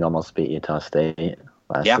 Wyoming almost beat Utah State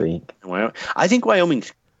last week. I think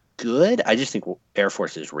Wyoming's good. I just think Air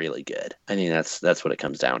Force is really good. I think that's what it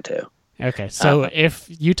comes down to. Okay, so if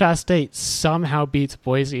Utah State somehow beats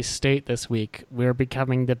Boise State this week, we're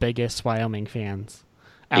becoming the biggest Wyoming fans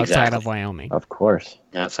outside of Wyoming. Of course.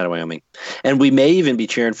 Outside of Wyoming. And we may even be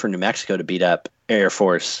cheering for New Mexico to beat up Air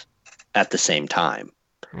Force at the same time.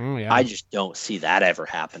 Oh, yeah. I just don't see that ever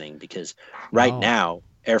happening because right now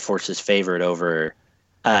Air Force is favored over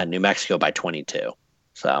New Mexico by 22.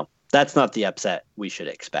 So that's not the upset we should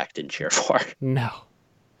expect and cheer for. No.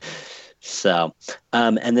 So,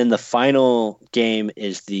 and then the final game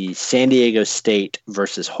is the San Diego State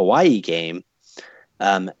versus Hawaii game.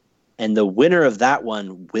 And the winner of that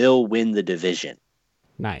one will win the division.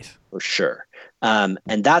 Nice. For sure. And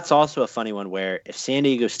that's also a funny one where if San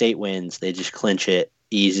Diego State wins, they just clinch it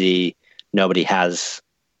easy. Nobody has,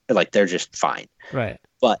 they're just fine. Right.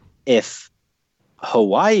 But if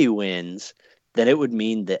Hawaii wins, then it would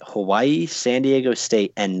mean that Hawaii, San Diego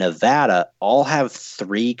State, and Nevada all have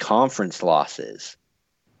 3 conference losses.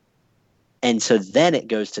 And so then it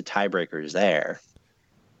goes to tiebreakers there.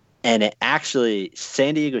 And it actually,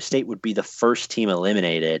 San Diego State would be the first team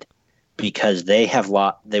eliminated because they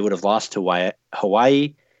would have lost to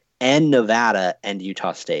Hawaii and Nevada and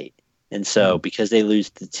Utah State. And so because they lose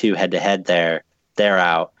the 2 head-to-head there, they're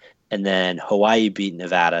out. And then Hawaii beat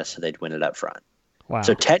Nevada, so they'd win it up front. Wow.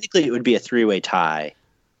 So technically it would be a 3-way tie,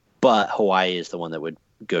 but Hawaii is the one that would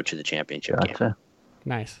go to the championship game.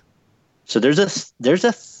 Nice. So there's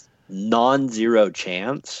a non-zero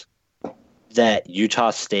chance that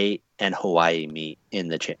Utah State and Hawaii meet in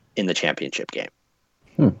the championship game.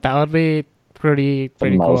 That would be pretty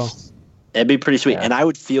cool. It'd be pretty sweet, Yeah. and I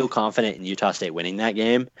would feel confident in Utah State winning that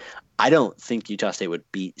game. I don't think Utah State would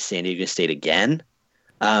beat San Diego State again.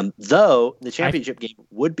 Though the championship game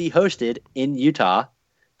would be hosted in Utah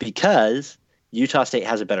because Utah State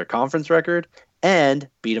has a better conference record and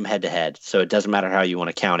beat them head to head. So it doesn't matter how you want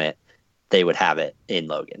to count it. They would have it in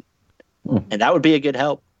Logan. And that would be a good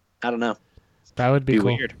help. I don't know. That would be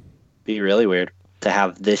cool. Weird. Be really weird to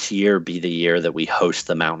have this year be the year that we host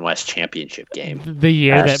the Mountain West Championship game. The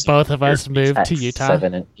year that both of us moved to Utah.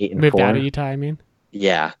 7 and 8 and moved 4. out of Utah, I mean.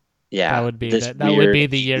 Yeah. That would be that would be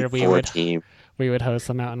the year we would team. We would host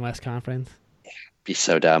the Mountain West Conference. Be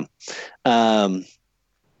so dumb.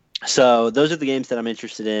 So those are the games that I'm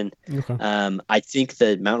interested in. Okay. I think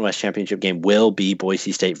the Mountain West Championship game will be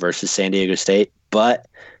Boise State versus San Diego State, but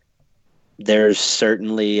there's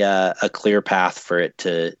certainly a clear path for it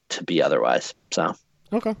to be otherwise. So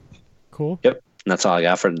Okay. Cool. Yep. And that's all I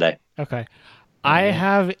got for today. Okay. I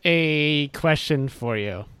have a question for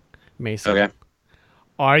you, Mason. Okay.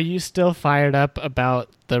 Are you still fired up about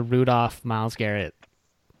the Rudolph Myles Garrett?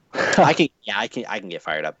 I can get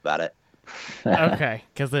fired up about it. Okay,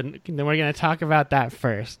 because then we're gonna talk about that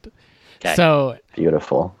first. Okay. So,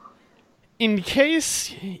 Beautiful. in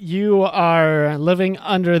case you are living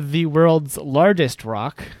under the world's largest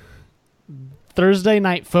rock, Thursday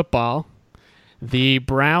Night Football, the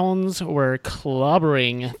Browns were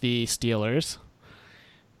clobbering the Steelers.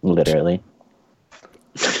 Literally.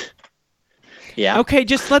 Yeah. Okay,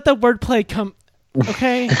 just let the wordplay come.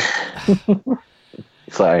 Okay.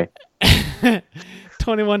 Sorry.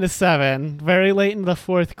 21-7. Very late in the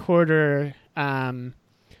fourth quarter,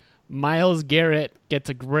 Myles Garrett gets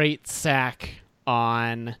a great sack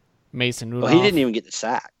on Mason Rudolph. Well, he didn't even get the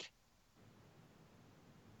sack.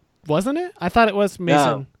 Wasn't it? I thought it was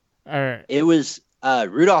Mason. It was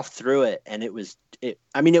Rudolph threw it, and it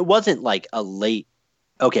wasn't like a late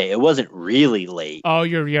Okay, it wasn't really late. Oh,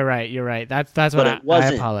 you're right. You're right. That's what I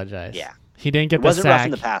apologize. Yeah, he didn't get it the wasn't sack.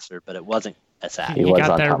 roughing the passer, but it wasn't a sack. He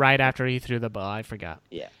got there right after he threw the ball. I forgot.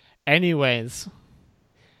 Yeah. Anyways,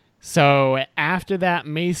 so after that,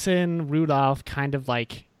 Mason Rudolph kind of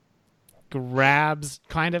like looks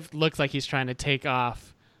like he's trying to take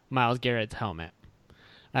off Myles Garrett's helmet.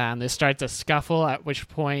 There starts a scuffle, at which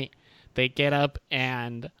point they get up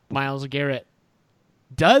and Myles Garrett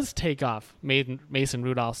does take off Mason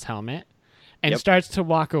Rudolph's helmet and starts to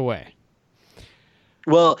walk away.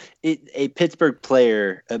 Well, a Pittsburgh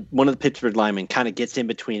player, one of the Pittsburgh linemen, kind of gets in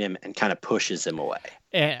between him and kind of pushes him away.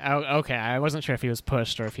 Okay, I wasn't sure if he was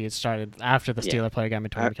pushed or if he had started after the Steeler player got in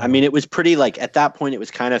between. I mean, it was pretty, like, at that point, it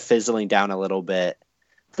was kind of fizzling down a little bit.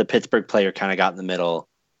 The Pittsburgh player kind of got in the middle.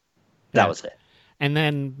 That was it. And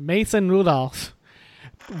then Mason Rudolph,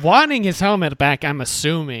 wanting his helmet back, I'm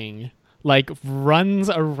assuming, like, runs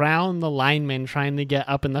around the lineman trying to get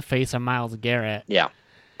up in the face of Myles Garrett. Yeah.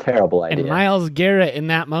 Terrible idea. And Myles Garrett, in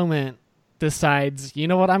that moment, decides, you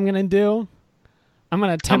know what I'm going to do? I'm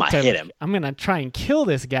going to hit him. I'm going to try and kill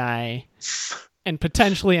this guy and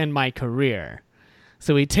potentially end my career.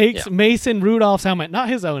 So he takes Mason Rudolph's helmet, not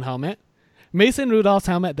his own helmet, Mason Rudolph's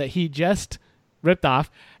helmet that he just ripped off.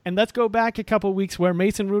 And let's go back a couple weeks where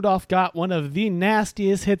Mason Rudolph got one of the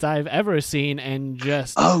nastiest hits I've ever seen and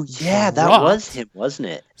just that was him, wasn't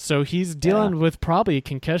it? So he's dealing with probably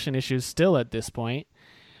concussion issues still at this point.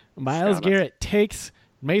 Myles Garrett takes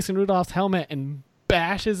Mason Rudolph's helmet and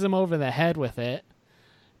bashes him over the head with it.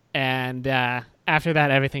 And after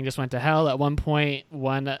that, everything just went to hell. At one point,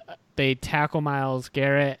 they tackle Myles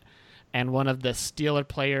Garrett, and one of the Steeler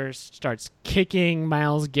players starts kicking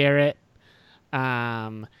Myles Garrett.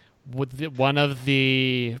 With one of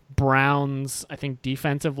the Browns, I think,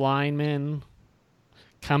 defensive linemen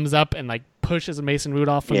comes up and like pushes Mason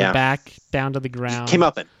Rudolph from the back down to the ground. He came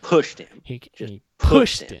up and pushed him. He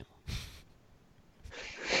pushed him.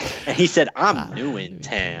 And he said, I'm new in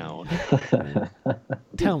town.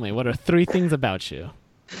 Tell me, what are 3 things about you?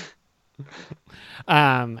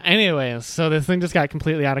 Anyways, so this thing just got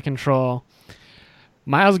completely out of control.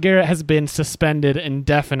 Myles Garrett has been suspended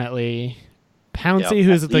indefinitely. Pouncey,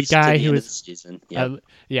 who's the guy who was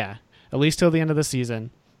at least till the end of the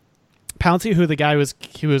season. Pouncey, who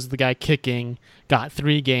was the guy kicking, got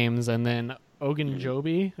 3 games, and then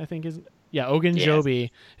Ogunjobi, I think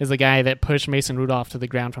Ogunjobi is the guy that pushed Mason Rudolph to the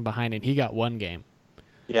ground from behind, and he got 1 game.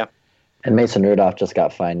 Yeah. And Mason Rudolph just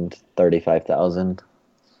got fined $35,000.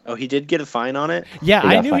 Oh, he did get a fine on it? Yeah,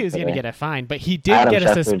 I knew he was going to get a fine, but he did get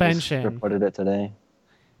a suspension. Just reported it today.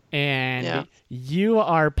 And you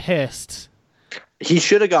are pissed. He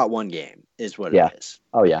should have got 1 game, is what it is.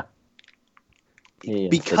 Oh, yeah.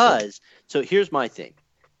 Because, so here's my thing.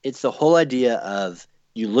 It's the whole idea of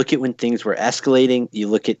you look at when things were escalating, you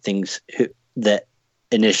look at things that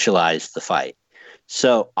initialized the fight.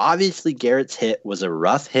 So obviously Garrett's hit was a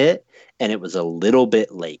rough hit, and it was a little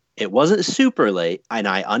bit late. It wasn't super late, and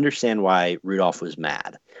I understand why Rudolph was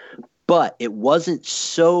mad. But it wasn't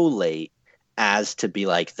so late as to be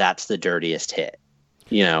like, that's the dirtiest hit,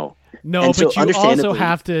 you know? No, and but so you also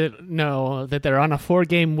have to know that they're on a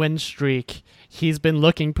 4-game win streak. He's been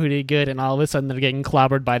looking pretty good, and all of a sudden they're getting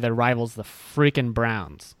clobbered by their rivals, the freaking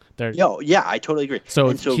Browns. I totally agree. So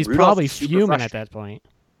he's Rudolph probably fuming at that point.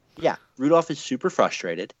 Yeah, Rudolph is super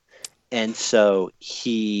frustrated, and so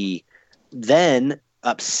he then,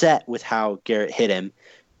 upset with how Garrett hit him,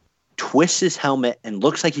 twists his helmet and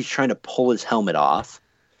looks like he's trying to pull his helmet off.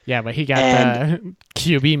 Yeah, but he got the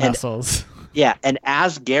QB muscles. Yeah, and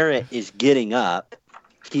as Garrett is getting up,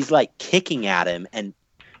 he's like kicking at him, and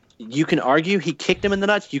you can argue he kicked him in the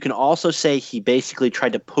nuts. You can also say he basically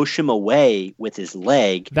tried to push him away with his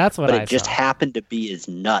leg. That's what I saw. But it just happened to be his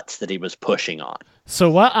nuts that he was pushing on.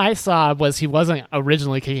 So what I saw was he wasn't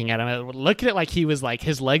originally kicking at him. It looked at it like he was like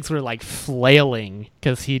his legs were like flailing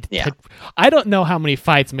because I don't know how many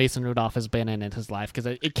fights Mason Rudolph has been in his life because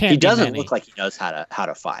it can't. He doesn't be many. Look like he knows how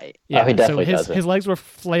to fight. Yeah, he definitely so his legs were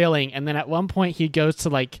flailing, and then at one point he goes to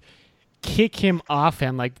like kick him off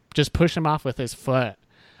him, like just push him off with his foot,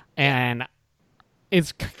 and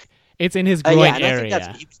it's in his groin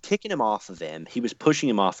area. He was kicking him off of him. He was pushing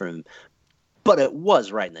him off of him, but it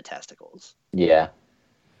was right in the testicles. Yeah.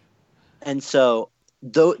 And so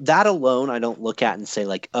that alone, I don't look at and say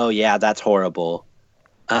like, oh yeah, that's horrible.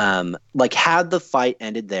 Like had the fight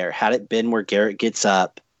ended there, had it been where Garrett gets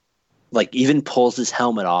up, like even pulls his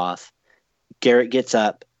helmet off, Garrett gets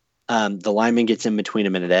up, the lineman gets in between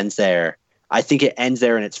him and it ends there. I think it ends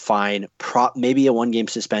there and it's fine. Maybe a 1-game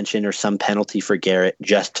suspension or some penalty for Garrett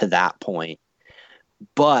just to that point.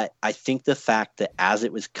 But I think the fact that as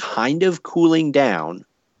it was kind of cooling down,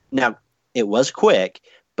 Now, it was quick,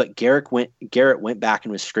 but Garrett went back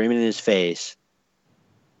and was screaming in his face.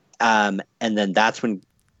 And then that's when,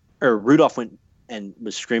 or Rudolph went and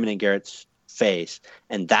was screaming in Garrett's face,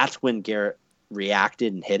 and that's when Garrett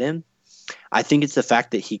reacted and hit him. I think it's the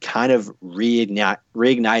fact that he kind of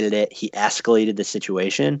reignited it. He escalated the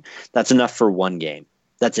situation. That's enough for one game.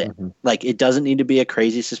 That's it. Mm-hmm. Like, it doesn't need to be a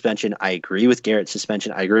crazy suspension. I agree with Garrett's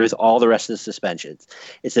suspension. I agree with all the rest of the suspensions.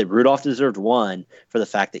 It's that Rudolph deserved one for the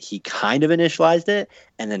fact that he kind of initialized it,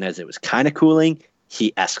 and then as it was kind of cooling,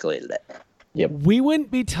 he escalated it. Yep. We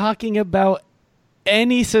wouldn't be talking about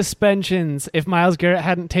any suspensions if Myles Garrett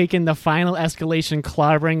hadn't taken the final escalation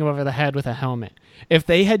clobbering him over the head with a helmet. If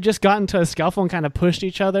they had just gotten to a scuffle and kind of pushed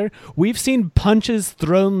each other, we've seen punches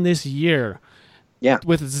thrown this year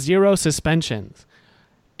with 0 suspensions.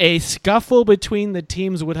 A scuffle between the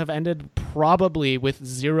teams would have ended probably with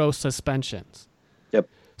 0 suspensions. Yep.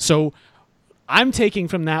 So I'm taking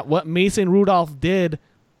from that what Mason Rudolph did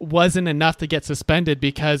wasn't enough to get suspended,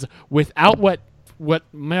 because without what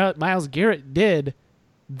Myles Garrett did,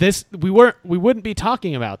 we wouldn't be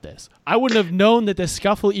talking about this. I wouldn't have known that the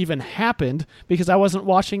scuffle even happened because I wasn't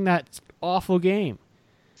watching that awful game.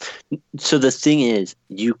 So the thing is,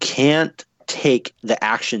 you can't take the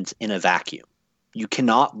actions in a vacuum. You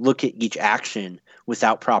cannot look at each action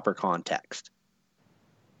without proper context.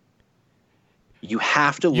 You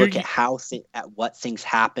have to look at at what things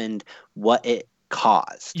happened, what it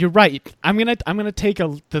caused. You're right. I'm gonna take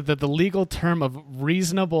the legal term of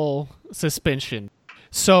reasonable suspension.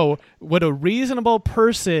 So would a reasonable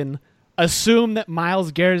person assume that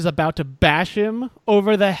Myles Garrett is about to bash him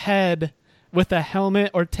over the head with a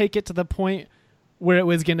helmet, or take it to the point where it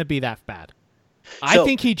was going to be that bad? I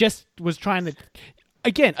think he just was trying to,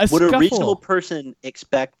 again, a scuffle. Would a reasonable person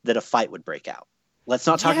expect that a fight would break out? Let's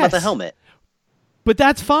not talk about the helmet. But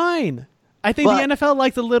that's fine. I think the NFL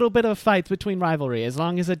likes a little bit of fights between rivalry, as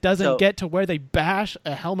long as it doesn't get to where they bash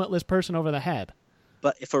a helmetless person over the head.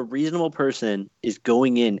 But if a reasonable person is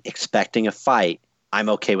going in expecting a fight, I'm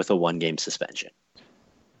okay with a 1-game suspension.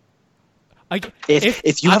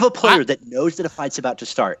 If you have a player that knows that a fight's about to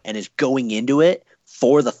start and is going into it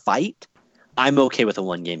for the fight, I'm okay with a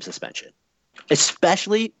 1-game suspension.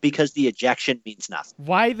 Especially because the ejection means nothing.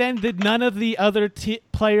 Why then did none of the other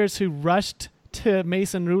players who rushed to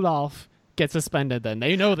Mason Rudolph get suspended then?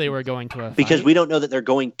 They know they were going to a fight. Because we don't know that they're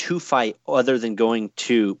going to fight other than going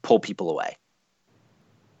to pull people away.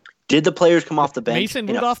 Did the players come off the bench Mason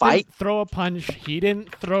in Rudolph a fight? Didn't throw a punch. He didn't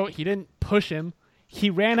push him. He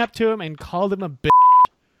ran up to him and called him a bitch.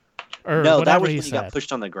 No, that was when he got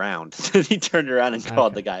pushed on the ground. He turned around and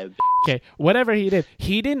called the guy a bitch. Okay, whatever he did.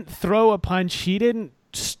 He didn't throw a punch. He didn't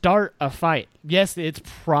start a fight. Yes, it's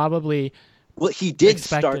probably he did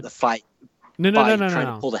start the fight. No. Trying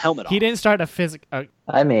to pull the helmet off. He didn't start a physical.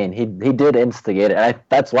 I mean, he did instigate it.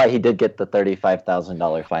 That's why he did get the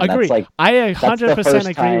 $35,000 fine. Agree. I 100%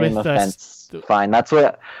 agree with this fine. That's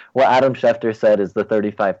what Adam Schefter said is the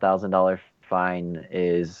 $35,000 fine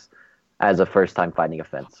is as a first-time fighting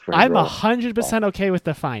offense. I'm 100% okay with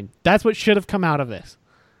the fine. That's what should have come out of this.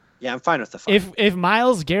 Yeah, I'm fine with the fine. If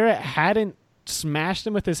Myles Garrett hadn't smashed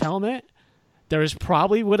him with his helmet, there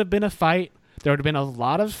probably would have been a fight. There would have been a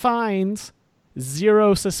lot of fines.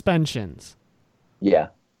 0 suspensions. Yeah.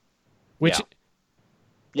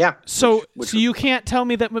 So you can't tell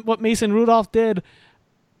me that what Mason Rudolph did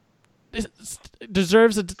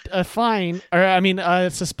deserves a fine, or a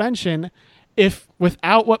suspension, if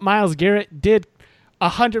without what Myles Garrett did,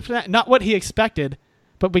 100%, not what he expected,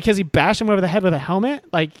 but because he bashed him over the head with a helmet.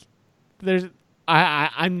 Like,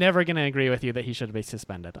 I'm never going to agree with you that he should be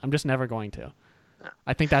suspended. I'm just never going to.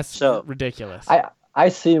 I think that's ridiculous. I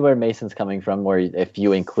see where Mason's coming from, where if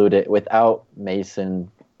you include it without Mason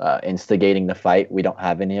instigating the fight, we don't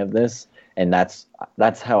have any of this. And that's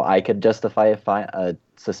how I could justify a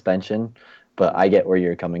suspension. But I get where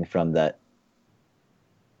you're coming from, that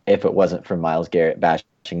if it wasn't for Myles Garrett bashing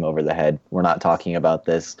him over the head, we're not talking about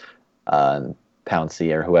this.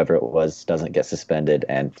 Pouncey or whoever it was doesn't get suspended,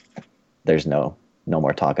 and there's no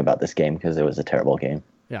more talk about this game because it was a terrible game.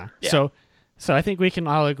 Yeah. So I think we can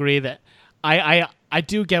all agree that I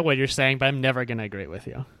do get what you're saying, but I'm never going to agree with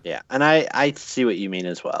you. Yeah, and I see what you mean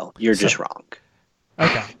as well. You're just wrong.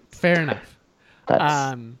 Okay, fair enough.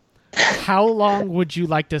 How long would you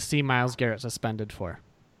like to see Myles Garrett suspended for?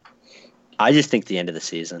 I just think the end of the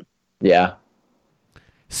season. Yeah.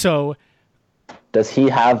 So, does he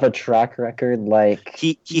have a track record like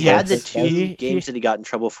he had the 2 games that he got in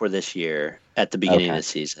trouble for this year at the beginning of the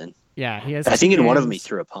season? Yeah, he has. I think in one of them he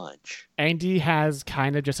threw a punch. And he has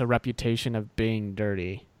kind of just a reputation of being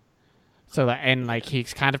dirty. So he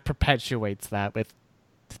kind of perpetuates that with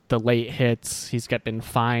the late hits. He's been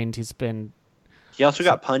fined. He also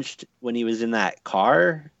got punched when he was in that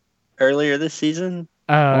car earlier this season.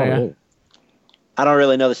 Oh yeah. Really? I don't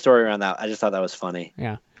really know the story around that. I just thought that was funny.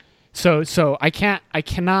 Yeah. So I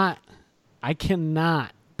cannot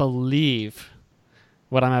believe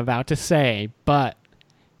what I'm about to say, but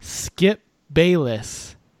Skip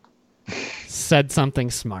Bayless said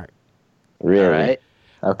something smart. Really? All right.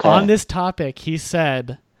 Okay. On this topic, he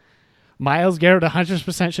said Myles Garrett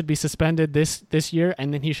 100% should be suspended this year,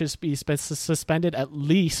 and then he should be suspended at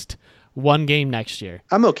least one game next year.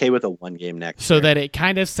 I'm okay with a one game next so year. that it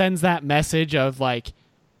kind of sends that message of like,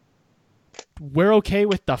 we're okay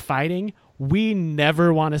with the fighting. We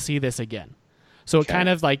never want to see this again. So it kind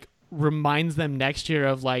of like reminds them next year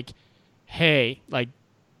of like, hey, like,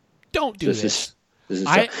 don't do this.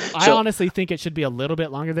 I honestly think it should be a little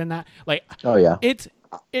bit longer than that. Like, oh yeah,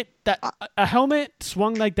 that a helmet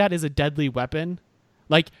swung like that is a deadly weapon.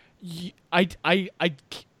 Like, I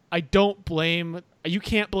don't blame. You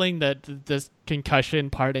can't blame the concussion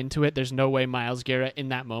part into it. There's no way Myles Garrett in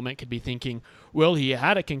that moment could be thinking, well, he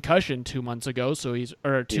had a concussion 2 months ago, so he's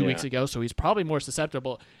 2 weeks ago, so he's probably more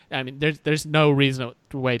susceptible. I mean, there's no reasonable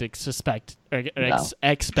way to suspect or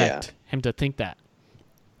expect him to think that.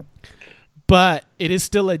 But it is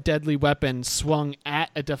still a deadly weapon swung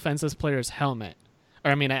at a defenseless player's helmet,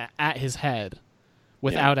 or I mean, at his head,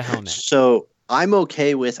 without a helmet. So I'm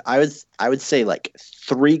okay with. I would say like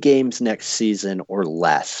 3 games next season or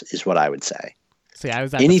less is what I would say. See, I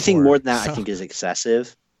was at anything 4, more than that. so. I think is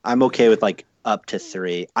excessive. I'm okay with like up to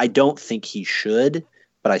 3. I don't think he should,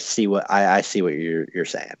 but I see what you're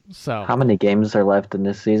saying. So how many games are left in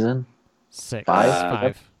this season? 6,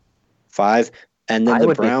 5. 5, and then I the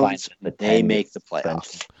would be fine Browns with the they 10 make the suspension.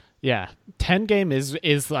 playoffs. Yeah, 10 game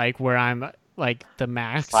is like where I'm like the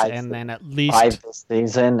max, 5 and then at least 5 this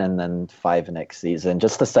season and then 5 next season,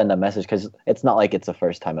 just to send a message, because it's not like it's a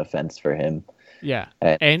first time offense for him. Yeah,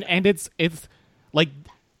 And- and it's like,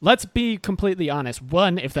 let's be completely honest.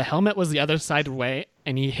 One, if the helmet was the other side way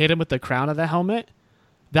and he hit him with the crown of the helmet,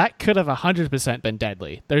 that could have 100% been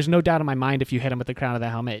deadly. There's no doubt in my mind if you hit him with the crown of the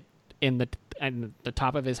helmet in the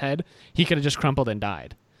top of his head, he could have just crumpled and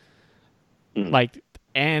died. Like,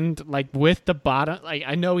 and like with the bottom, like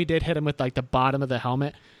I know he did hit him with like the bottom of the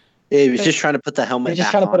helmet. He was just trying to put the helmet. He's just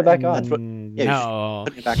back trying to put it back him. on. That's what, No,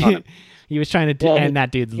 putting it back on him. he was trying to end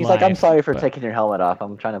that dude's He's life. like, I'm sorry for but- taking your helmet off.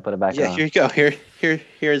 I'm trying to put it back Yeah, on. here you go.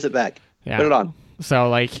 Here's it back. Yeah. Put it on. So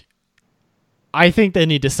like, I think they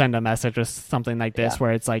need to send a message with something like this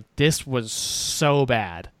where it's like, this was so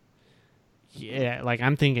bad. Yeah, like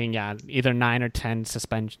I'm thinking, either 9 or 10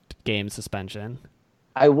 game suspension.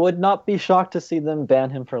 I would not be shocked to see them ban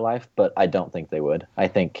him for life, but I don't think they would. I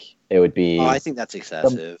think it would be. Oh, I think that's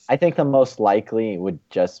excessive. I think the most likely would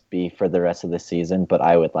just be for the rest of the season, but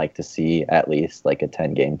I would like to see at least like a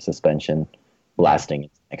 10-game suspension lasting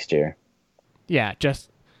next year. Yeah, just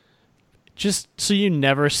so you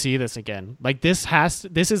never see this again. Like this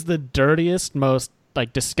is the dirtiest, most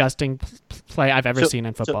like disgusting play I've ever seen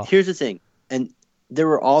in football. So here's the thing, and there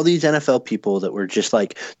were all these NFL people that were just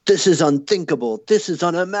like, this is unthinkable, this is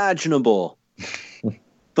unimaginable.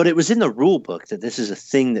 But it was in the rule book that this is a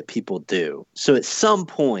thing that people do. So at some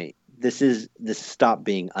point, this stopped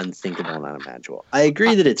being unthinkable and unimaginable. I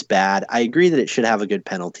agree that it's bad. I agree that it should have a good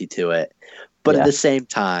penalty to it. But at the same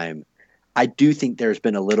time, I do think there's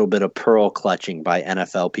been a little bit of pearl clutching by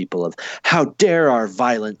NFL people of how dare our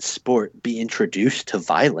violent sport be introduced to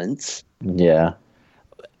violence. Yeah.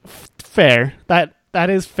 Fair. That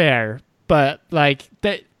is fair. But like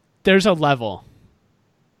there's a level.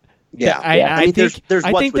 Yeah, I think there's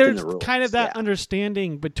the kind of that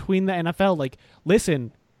understanding between the NFL. Like,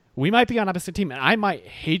 listen, we might be on opposite team, and I might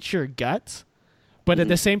hate your guts, but at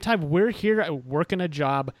the same time, we're here working a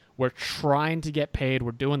job. We're trying to get paid.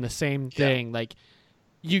 We're doing the same thing. Yeah. Like,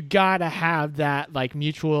 you gotta have that like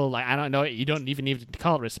mutual. Like, I don't know. You don't even need to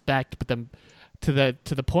call it respect, but to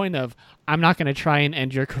the point of, I'm not going to try and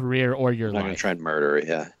end your career or your life. I'm not going to try and murder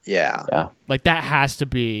it. Yeah. Like, that has to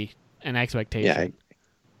be an expectation.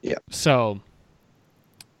 Yeah. So,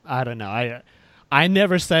 I don't know. I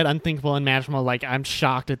never said unthinkable and unimaginable. Like, I'm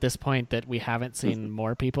shocked at this point that we haven't seen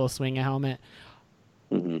more people swing a helmet.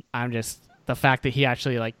 Mm-hmm. I'm just, the fact that he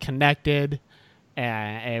actually like connected,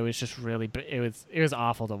 and it was just really, it was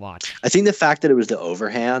awful to watch. I think the fact that it was the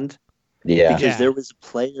overhand. Yeah. Because there was a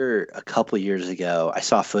player a couple years ago, I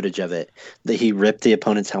saw footage of it, that he ripped the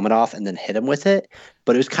opponent's helmet off and then hit him with it,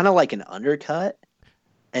 but it was kind of like an undercut.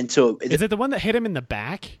 And so is it the one that hit him in the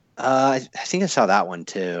back? I think I saw that one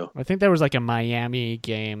too. I think there was like a Miami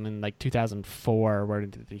game in like 2004 where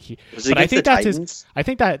he. Was it against the Titans? I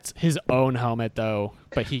think that's his own helmet though.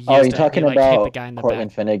 But he. Oh, you're talking about hit the guy in the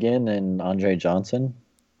Cortland back. Finnegan and Andre Johnson?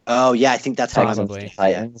 Oh yeah, I think that's how probably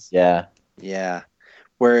Titans. Yeah. Yeah,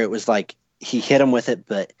 where it was like he hit him with it,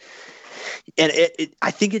 but. And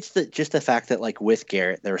I think it's just the fact that like with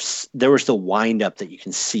Garrett, there was the wind up that you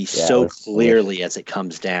can see so clearly as it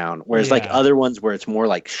comes down. Whereas like other ones where it's more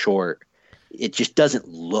like short, it just doesn't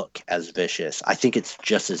look as vicious. I think it's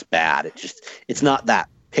just as bad. It's not that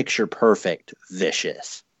picture perfect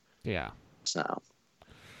vicious. Yeah. So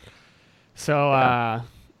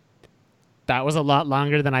that was a lot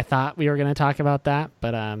longer than I thought we were going to talk about that,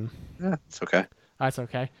 but yeah, it's okay. That's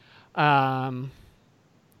okay.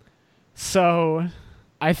 So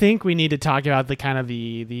I think we need to talk about the kind of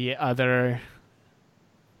the other,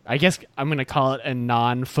 I guess I'm going to call it a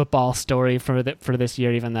non-football story for this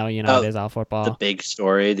year, even though, it is all football. The big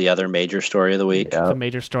story, the other major story of the week. The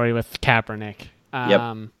major story with Kaepernick.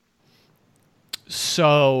 Yep.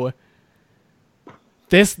 So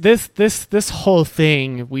this whole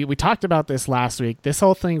thing, we talked about this last week. This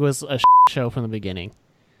whole thing was a show from the beginning.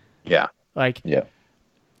 Yeah.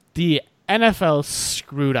 The NFL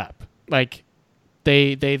screwed up. Like,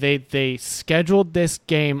 they scheduled this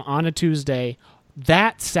game on a Tuesday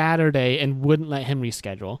that Saturday and wouldn't let him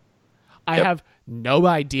reschedule. I have no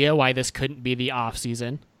idea why this couldn't be the off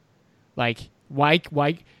season. Like, why?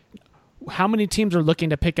 How many teams are looking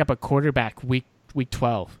to pick up a quarterback week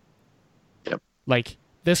 12? Yep. Like,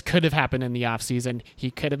 this could have happened in the off season.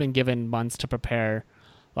 He could have been given months to prepare.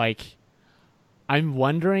 Like, I'm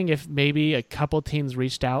wondering if maybe a couple teams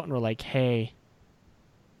reached out and were like, "Hey,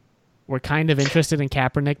 we're kind of interested in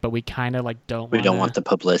Kaepernick, but we kind of like don't want the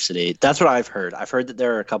publicity." That's what I've heard. I've heard that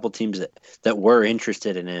there are a couple teams that were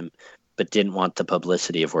interested in him, but didn't want the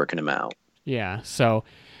publicity of working him out. Yeah. So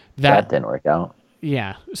that didn't work out.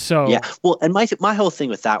 Yeah. So yeah. Well, and my whole thing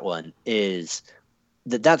with that one is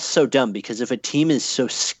that's so dumb, because if a team is so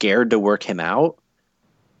scared to work him out,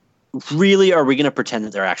 really, are we going to pretend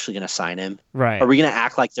that they're actually going to sign him? Right. Are we going to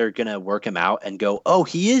act like they're going to work him out and go, "Oh,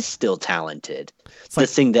 he is still talented"? It's the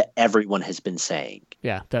thing that everyone has been saying.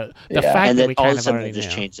 Yeah. The fact and that then we all kind of a sudden they already just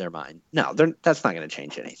knew. change their mind. No, that's not going to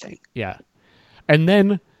change anything. Yeah. And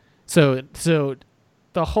then, so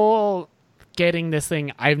the whole getting this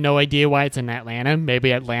thing, I have no idea why it's in Atlanta.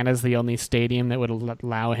 Maybe Atlanta's the only stadium that would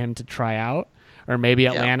allow him to try out, or maybe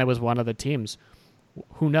Atlanta was one of the teams.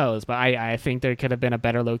 Who knows? But I think there could have been a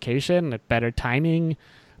better location, a better timing,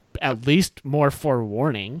 at least more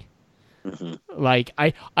forewarning. Mm-hmm. Like,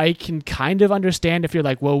 I can kind of understand if you're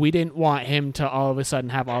like, well, we didn't want him to all of a sudden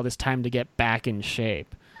have all this time to get back in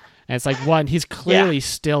shape. And it's like, one, he's clearly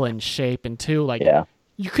still in shape, and two, like,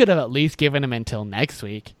 you could have at least given him until next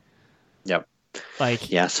week. Yep. Like,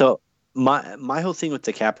 yeah. So my whole thing with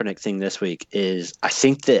the Kaepernick thing this week is I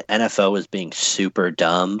think the NFL was being super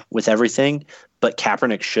dumb with everything, but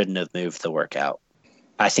Kaepernick shouldn't have moved the workout.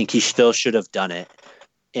 I think he still should have done it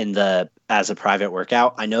as a private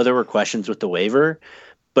workout. I know there were questions with the waiver,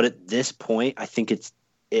 but at this point, I think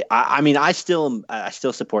I still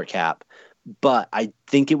support Cap, but I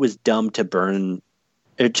think it was dumb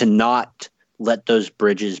to not let those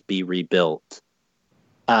bridges be rebuilt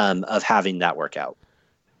of having that workout.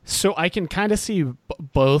 So I can kind of see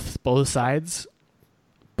both sides,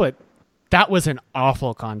 but that was an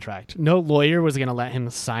awful contract. No lawyer was going to let him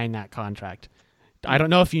sign that contract. I don't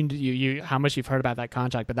know if you how much you've heard about that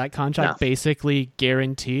contract, but that contract basically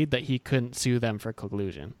guaranteed that he couldn't sue them for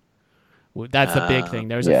collusion. That's the big thing.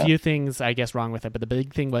 There's a few things, I guess, wrong with it, but the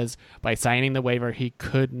big thing was by signing the waiver, he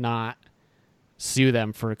could not sue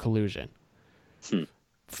them for collusion.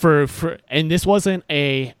 And this wasn't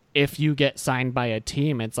if you get signed by a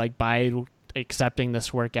team, it's like by accepting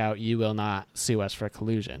this workout, you will not sue us for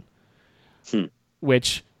collusion.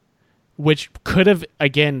 Which could have,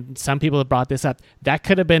 again, some people have brought this up, that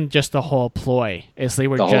could have been just the whole ploy, is they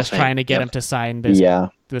were just trying to get him to sign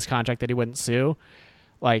this contract that he wouldn't sue.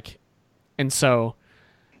 Like, and so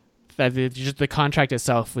that the contract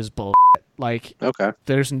itself was bullshit. Like,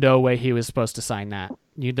 there's no way he was supposed to sign that.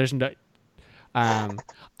 There's no.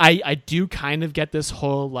 I do kind of get this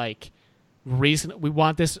whole like reason. We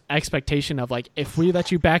want this expectation of like, if we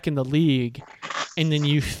let you back in the league and then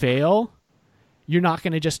you fail, you're not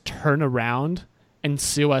going to just turn around and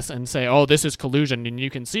sue us and say, "Oh, this is collusion," and you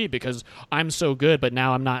can see because I'm so good, but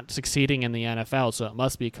now I'm not succeeding in the NFL, so it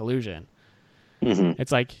must be collusion.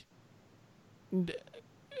 It's like,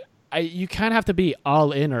 you kind of have to be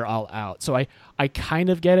all in or all out. So I kind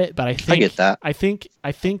of get it, but I get that. I think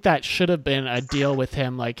that should have been a deal with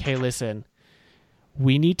him. Like, hey, listen,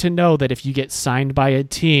 we need to know that if you get signed by a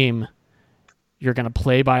team, you're going to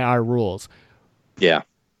play by our rules. Yeah.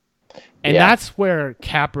 And that's where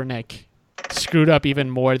Kaepernick screwed up even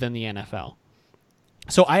more than the NFL.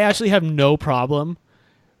 So I actually have no problem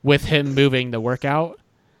with him moving the workout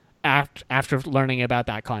after learning about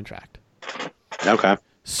that contract. Okay.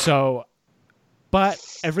 So, but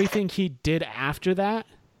everything he did after that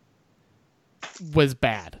was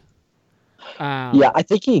bad. I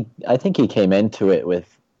think he came into it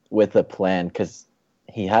with a plan because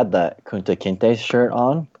he had that Kunta Kinte shirt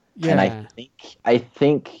on, and I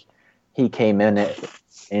think he came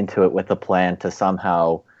into it with a plan to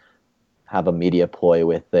somehow have a media ploy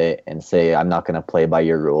with it and say, I'm not going to play by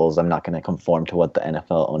your rules. I'm not going to conform to what the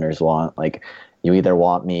NFL owners want. Like, you either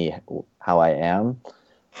want me how I am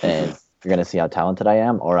and you're going to see how talented I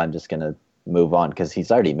am, or I'm just going to move on because he's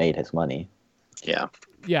already made his money. Yeah.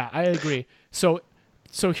 Yeah, I agree. So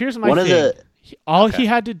here's my thing. He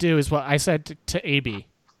had to do is what I said to AB.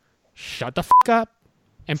 Shut the fuck up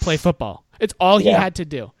and play football. It's all he had to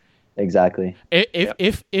do. Exactly.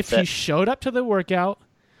 If he showed up to the workout,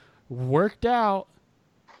 worked out,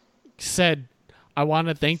 said, I want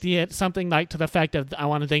to thank something like to the effect of, I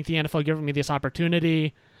want to thank the NFL for giving me this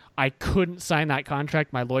opportunity. I couldn't sign that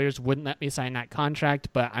contract. My lawyers wouldn't let me sign that contract,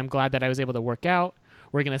 but I'm glad that I was able to work out.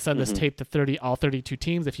 We're going to send this tape to all 32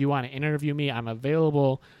 teams. If you want to interview me, I'm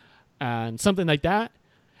available, and something like that.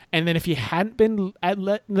 And then if he hadn't been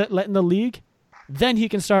let in the league, then he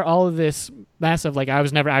can start all of this massive, like, I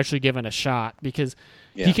was never actually given a shot, because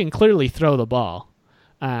he can clearly throw the ball.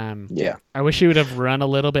 I wish he would have run a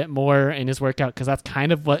little bit more in his workout, because that's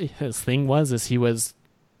kind of what his thing was, is he was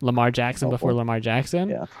Lamar Jackson before Lamar Jackson.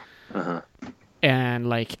 Yeah. Uh-huh. And,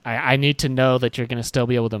 like, I need to know that you're going to still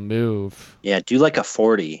be able to move. Yeah, do like a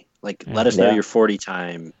 40. Like, let us know your 40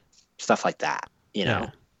 time, stuff like that, you know? Yeah.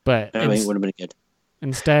 But I mean, it would have been good.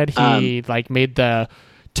 Instead, he, made the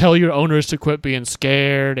tell your owners to quit being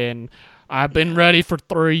scared, and I've been ready for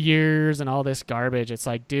 3 years and all this garbage. It's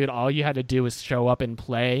like, dude, all you had to do was show up and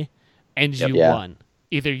play, and you won.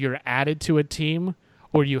 Either you're added to a team,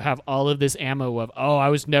 or you have all of this ammo of, oh, I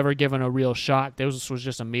was never given a real shot. This was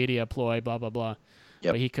just a media ploy, blah, blah, blah.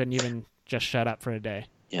 But he couldn't even just shut up for a day.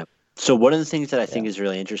 Yep. So one of the things that I think is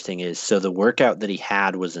really interesting is, so the workout that he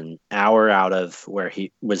had was an hour away from where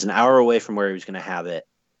he was going to have it.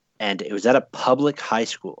 And it was at a public high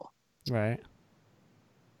school. Right.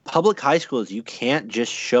 Public high schools, you can't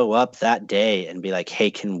just show up that day and be like,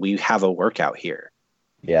 hey, can we have a workout here?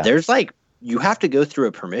 Yeah. There's you have to go through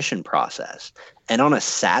a permission process. And on a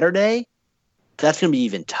Saturday, that's going to be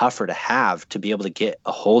even tougher to be able to get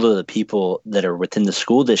a hold of the people that are within the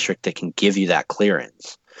school district that can give you that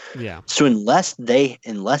clearance. Yeah. So unless they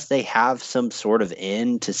have some sort of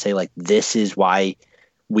in to say, like, this is why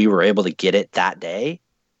we were able to get it that day,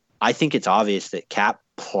 I think it's obvious that Cap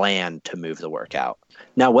planned to move the workout.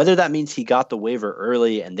 Now, whether that means he got the waiver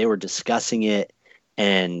early and they were discussing it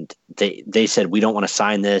and they said, we don't want to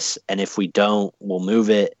sign this, and if we don't, we'll move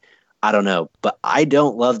it, I don't know. But I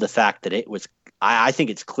don't love the fact that it was – I think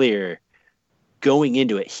it's clear going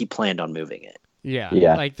into it, he planned on moving it. Yeah.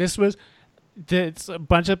 Like, this was – a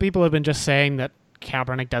bunch of people have been just saying that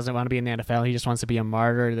Kaepernick doesn't want to be in the NFL. He just wants to be a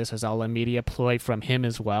martyr. This is all a media ploy from him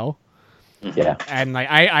as well. Yeah. And, like,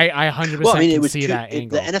 I 100% can see that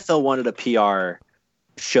angle. The NFL wanted a PR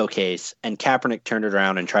showcase, and Kaepernick turned it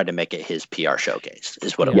around and tried to make it his PR showcase,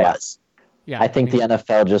 is what it was. Yeah, I think the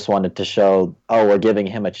NFL just wanted to show, oh, we're giving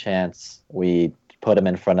him a chance. We put him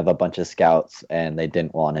in front of a bunch of scouts, and they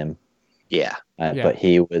didn't want him. Yeah. But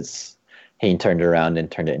he turned it around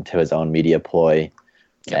and turned it into his own media ploy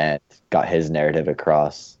and got his narrative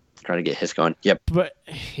across. Trying to get his going. Yep. But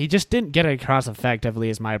he just didn't get it across effectively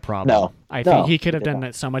is my problem. No. I think he could have done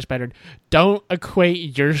it so much better. Don't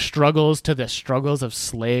equate your struggles to the struggles of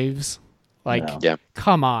slaves. Like,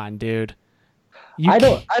 come on, dude. I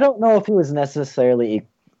don't know if he was necessarily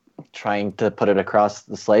trying to put it across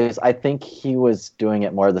the slaves. I think he was doing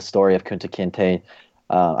it more the story of Kunta Kinte.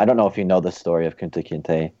 I don't know if you know the story of Kunta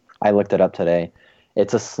Kinte. I looked it up today.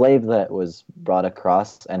 It's a slave that was brought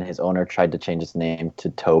across, and his owner tried to change his name to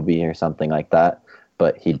Toby or something like that,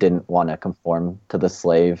 but he didn't want to conform to the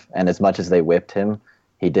slave. And as much as they whipped him,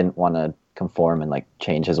 he didn't want to conform and, like,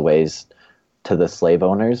 change his ways to the slave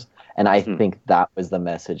owners. And I think that was the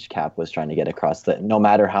message Cap was trying to get across, that no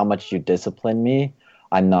matter how much you discipline me,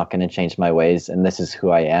 I'm not going to change my ways, and this is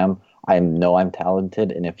who I am. I know I'm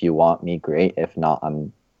talented, and if you want me, great. If not,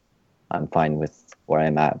 I'm fine with where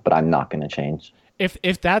I'm at, but I'm not going to change.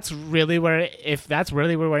 if that's really where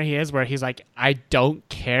he is, where he's like, I don't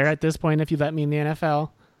care at this point if you let me in the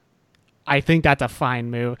NFL, I think that's a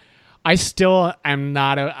fine move. I still am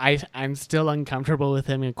not I'm still uncomfortable with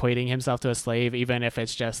him equating himself to a slave, even if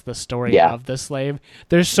it's just the story of the slave.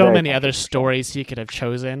 There's so very many other stories he could have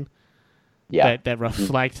chosen that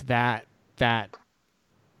reflect that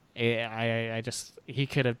I just, he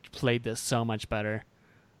could have played this so much better.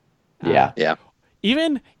 Yeah.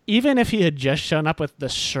 Even if he had just shown up with the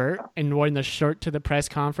shirt and worn the shirt to the press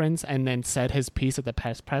conference and then said his piece at the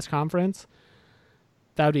press conference,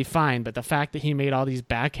 that would be fine. But the fact that he made all these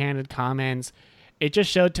backhanded comments, it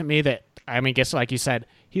just showed to me that, I mean, guess like you said,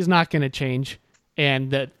 he's not going to change,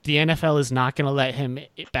 and that the NFL is not going to let him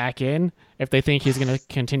back in if they think he's going to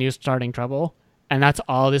continue starting trouble. And that's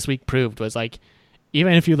all this week proved, was like,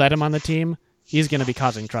 even if you let him on the team, he's going to be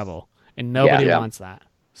causing trouble, and nobody wants that.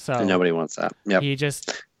 So and nobody wants that. Yep.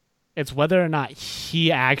 It's whether or not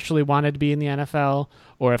he actually wanted to be in the NFL,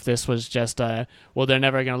 or if this was just they're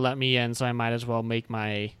never going to let me in, so I might as well make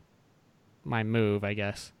my move, I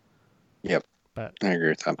guess. Yep. But I agree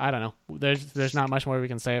with that. I don't know. There's not much more we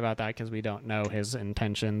can say about that because we don't know his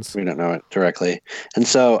intentions. We don't know it directly. And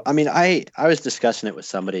so, I mean, I was discussing it with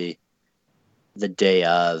somebody the day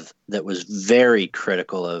of that was very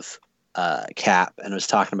critical of Cap, and was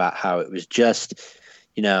talking about how it was just,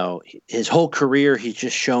 you know, his whole career, he's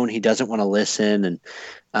just shown he doesn't want to listen.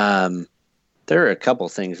 And there are a couple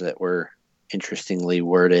things that were interestingly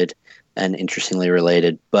worded and interestingly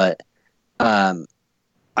related. But I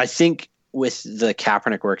think with the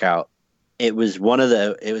Kaepernick workout, it was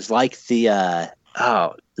like the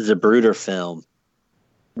Zapruder film,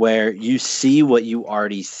 where you see what you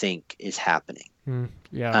already think is happening.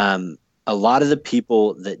 A lot of the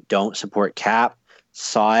people that don't support Cap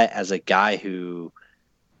saw it as a guy who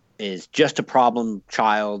is just a problem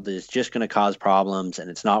child, is just going to cause problems,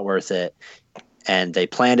 and it's not worth it. And they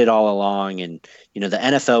planned it all along. And, you know, the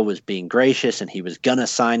NFL was being gracious, and he was going to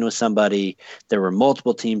sign with somebody. There were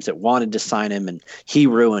multiple teams that wanted to sign him, and he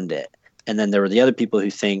ruined it. And then there were the other people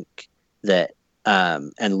who think that,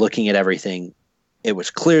 and looking at everything, it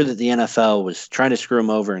was clear that the NFL was trying to screw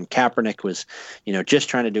him over, and Kaepernick was, you know, just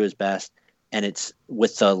trying to do his best. And it's,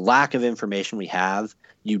 with the lack of information we have,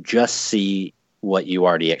 you just see what you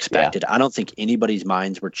already expected. I don't think anybody's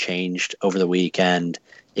minds were changed over the weekend.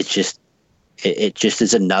 It's just, it just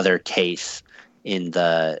is another case in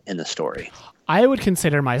the story. I would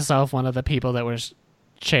consider myself one of the people that was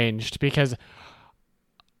changed, because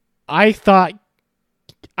I thought,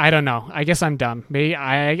 I don't know, I guess I'm dumb. Maybe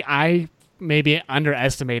I maybe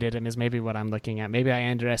underestimated him, is maybe what I'm looking at. Maybe I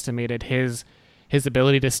underestimated his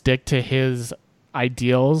ability to stick to his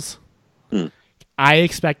ideals. I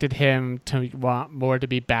expected him to want more to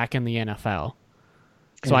be back in the NFL.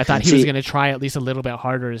 So I thought he was going to try at least a little bit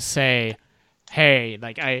harder to say, hey,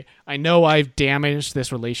 like, I know I've damaged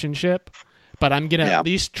this relationship, but I'm going to at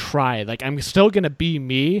least try. Like, I'm still going to be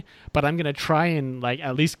me, but I'm going to try and, like,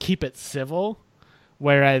 at least keep it civil.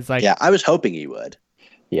 Whereas, like... Yeah, I was hoping he would.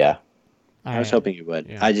 Yeah. I was hoping he would.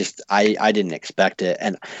 Yeah. I didn't expect it.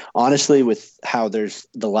 And honestly, with how there's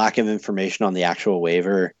the lack of information on the actual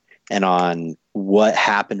waiver and on what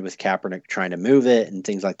happened with Kaepernick trying to move it and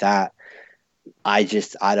things like that, I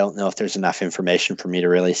don't know if there's enough information for me to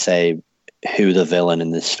really say who the villain in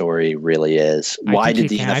this story really is. Why did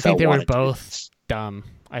the NFL? I think they were both dumb.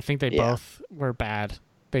 I think they both were bad.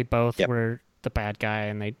 They both were the bad guy,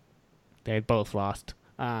 and they both lost.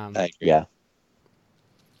 Yeah.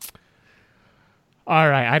 All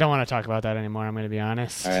right, I don't want to talk about that anymore. I'm going to be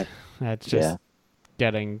honest. All right, that's just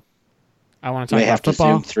getting. I want to talk about about football.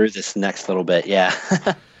 To zoom through this next little bit. Yeah.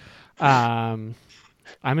 I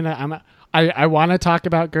want to talk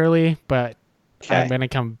about Gurley, but I'm going to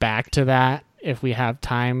come back to that if we have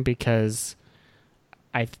time, because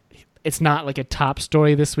it's not like a top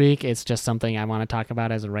story this week. It's just something I want to talk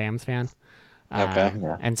about as a Rams fan. Okay.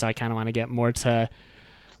 And so I kind of want to get more to.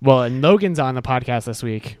 Well, and Logan's on the podcast this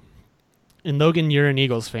week. And Logan, you're an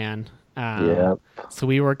Eagles fan. Yep. So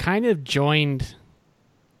we were kind of joined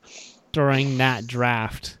during that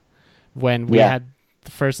draft when we had the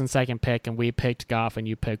first and second pick, and we picked Goff and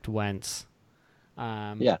you picked Wentz.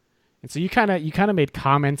 And so you kind of made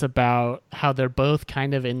comments about how they're both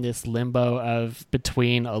kind of in this limbo of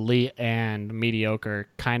between elite and mediocre,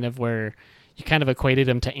 kind of where you kind of equated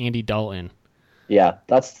him to Andy Dalton. Yeah,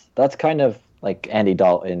 that's kind of like Andy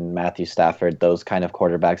Dalton, Matthew Stafford, those kind of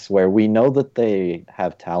quarterbacks where we know that they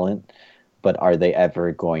have talent, but are they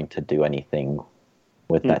ever going to do anything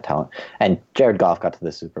with that talent? And Jared Goff got to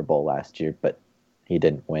the Super Bowl last year, but he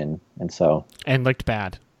didn't win. And looked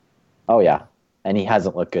bad. Oh, yeah. And he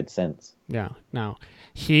hasn't looked good since. Yeah. No.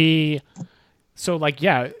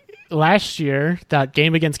 Last year, that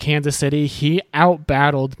game against Kansas City, he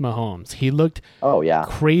out-battled Mahomes. He looked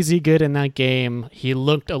crazy good in that game. He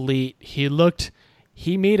looked elite.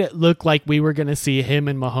 He made it look like we were going to see him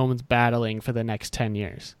and Mahomes battling for the next 10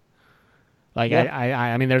 years. Like,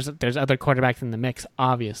 I mean, there's other quarterbacks in the mix,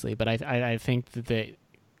 obviously, but I think that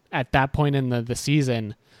at that point in the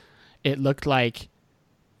season, it looked like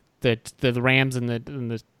the Rams and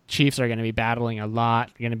the Chiefs are going to be battling a lot.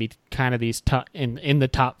 They're going to be kind of these in the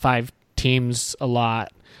top 5 teams a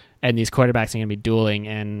lot, and these quarterbacks are going to be dueling.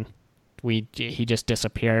 And he just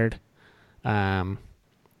disappeared. Part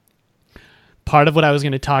of what I was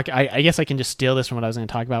going to talk, I guess I can just steal this from what I was going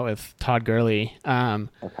to talk about with Todd Gurley.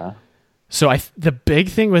 Okay. So the big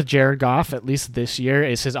thing with Jared Goff, at least this year,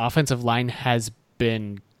 is his offensive line has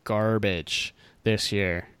been garbage this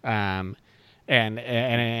year. And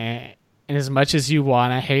as much as you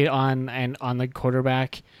want to hate on the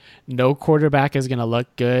quarterback, no quarterback is going to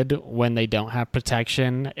look good when they don't have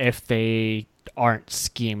protection if they aren't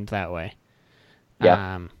schemed that way.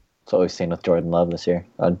 Yeah. That's what we've seen with Jordan Love this year.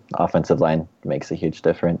 An offensive line makes a huge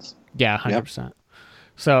difference. Yeah, 100%. Yep.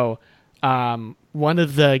 So one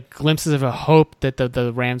of the glimpses of a hope that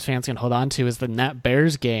the Rams fans can hold on to is the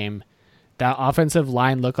Bears game. That offensive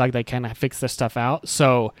line looked like they kind of fixed their stuff out.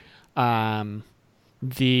 So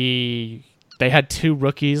they had 2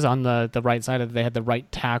 rookies on the right side. They had the right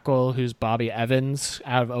tackle, who's Bobby Evans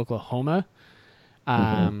out of Oklahoma,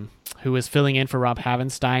 who was filling in for Rob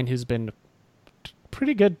Havenstein, who's been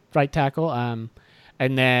pretty good right tackle. And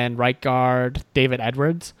then right guard, David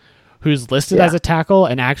Edwards, who's listed as a tackle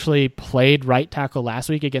and actually played right tackle last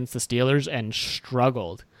week against the Steelers and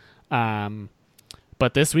struggled.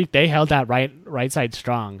 But this week they held that right side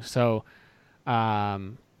strong. So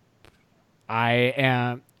I'm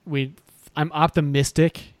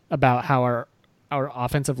optimistic about how our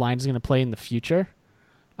offensive line is going to play in the future.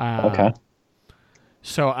 Okay.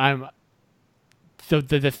 So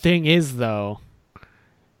the thing is, though,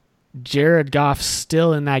 Jared Goff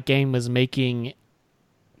still in that game was missing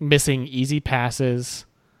easy passes.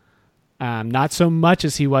 Not so much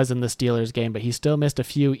as he was in the Steelers game, but he still missed a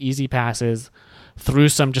few easy passes, threw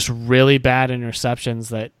some just really bad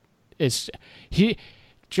interceptions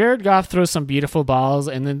Jared Goff throws some beautiful balls,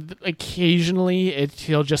 and then occasionally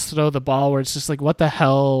he'll just throw the ball where it's just like, what the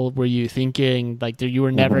hell were you thinking? Like, you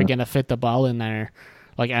were never going to fit the ball in there.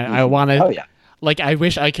 Like, I want to, like, I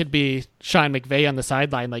wish I could be Sean McVay on the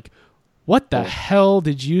sideline. Like, what the hell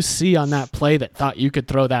did you see on that play that thought you could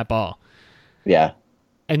throw that ball? Yeah.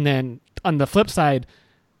 And then on the flip side,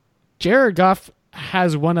 Jared Goff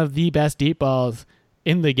has one of the best deep balls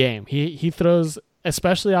in the game. He throws,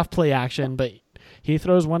 especially off play action, but he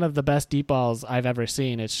throws one of the best deep balls I've ever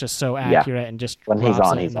seen. It's just so accurate and just when drops he's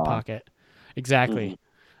on, it in the pocket. Exactly.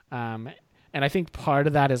 And I think part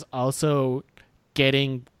of that is also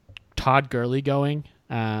getting Todd Gurley going.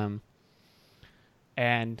 And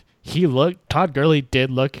Todd Gurley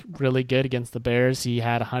did look really good against the Bears. He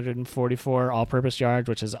had 144 all-purpose yards,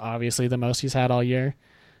 which is obviously the most he's had all year.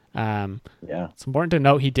 It's important to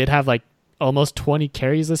note he did have like almost 20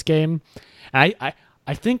 carries this game.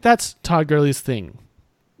 I think that's Todd Gurley's thing.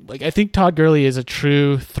 Like, I think Todd Gurley is a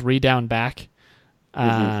true 3-down back,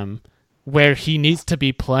 where he needs to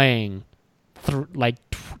be playing,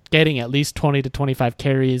 getting at least 20 to 25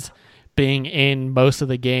 carries, being in most of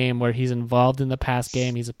the game, where he's involved in the pass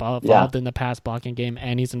game, he's involved in the pass blocking game,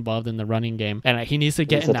 and he's involved in the running game. And he needs to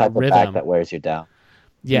get in that rhythm. Back that wears you down.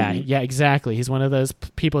 Yeah, exactly. He's one of those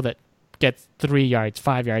people that gets 3 yards,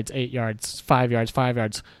 5 yards, 8 yards, 5 yards,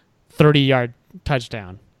 30-yard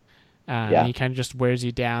touchdown. He kind of just wears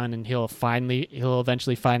you down, and he'll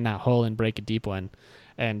eventually find that hole and break a deep one.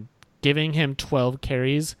 And giving him 12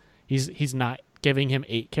 carries, he's not giving him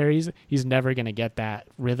 8 carries. He's never going to get that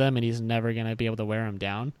rhythm, and he's never going to be able to wear him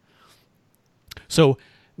down. So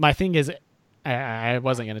my thing is, I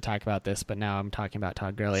wasn't going to talk about this, but now I'm talking about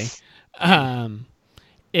Todd Gurley.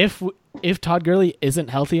 If Todd Gurley isn't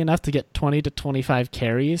healthy enough to get 20 to 25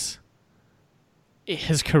 carries,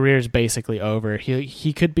 his career is basically over.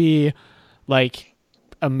 He could be like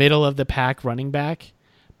a middle of the pack running back,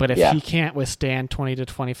 but if he can't withstand 20 to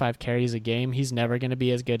 25 carries a game, he's never going to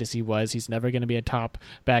be as good as he was. He's never going to be a top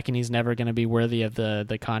back, and he's never going to be worthy of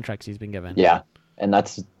the contracts he's been given. Yeah, and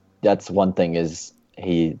that's one thing is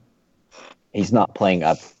he's not playing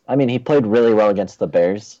up. I mean, he played really well against the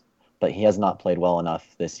Bears, but he has not played well enough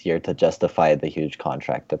this year to justify the huge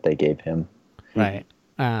contract that they gave him. Right.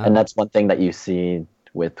 And that's one thing that you see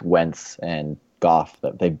with Wentz and Goff.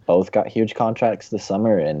 They both got huge contracts this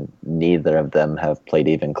summer, and neither of them have played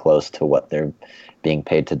even close to what they're being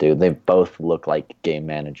paid to do. They both look like game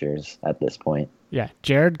managers at this point. Yeah,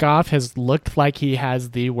 Jared Goff has looked like he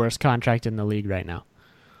has the worst contract in the league right now.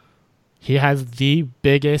 He has the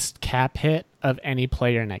biggest cap hit of any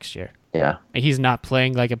player next year. Yeah. He's not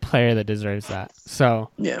playing like a player that deserves that. So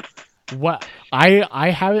yeah. What I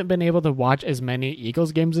haven't been able to watch as many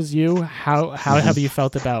Eagles games as you. How have you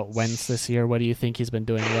felt about Wentz this year? What do you think he's been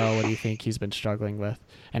doing well? What do you think he's been struggling with?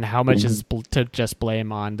 And how much is to just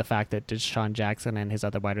blame on the fact that Deshaun Jackson and his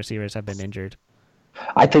other wide receivers have been injured?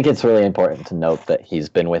 I think it's really important to note that he's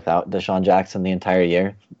been without Deshaun Jackson the entire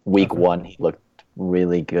year. Week 1, he looked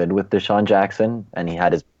really good with Deshaun Jackson, and he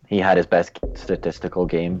had his best statistical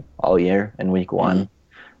game all year in week 1.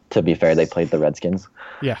 To be fair, they played the Redskins.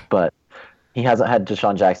 Yeah. But he hasn't had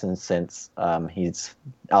Deshaun Jackson since.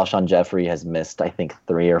 Alshon Jeffrey has missed, I think,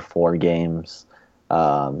 3 or 4 games.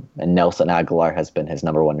 And Nelson Aguilar has been his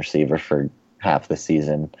number 1 receiver for half the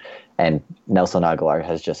season. And Nelson Aguilar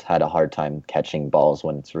has just had a hard time catching balls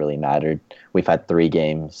when it's really mattered. We've had 3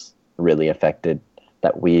 games really affected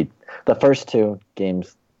that the first 2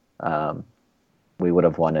 games we would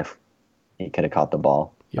have won if he could have caught the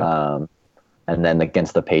ball. Yep. And then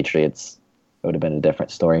against the Patriots, it would have been a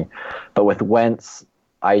different story. But with Wentz,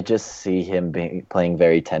 I just see him playing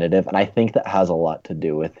very tentative. And I think that has a lot to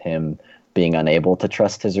do with him being unable to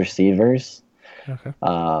trust his receivers.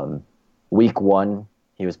 Okay. Week 1,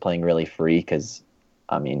 he was playing really free because,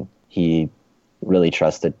 he really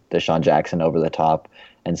trusted Deshaun Jackson over the top.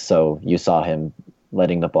 And so you saw him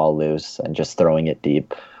letting the ball loose and just throwing it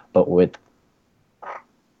deep. But with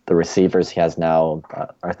the receivers he has now,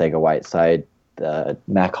 Arcega-Whiteside,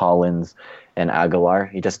 Mac Hollins, and Aguilar,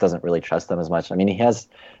 he just doesn't really trust them as much. He has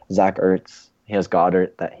Zach Ertz, he has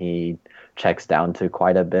Goddard that he checks down to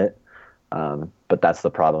quite a bit. But that's the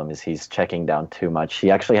problem, is he's checking down too much. He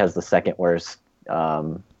actually has the second worst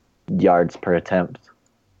yards per attempt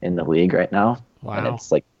in the league right now. Wow. And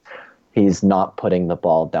it's like he's not putting the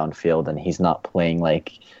ball downfield, and he's not playing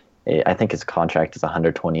like, I think his contract is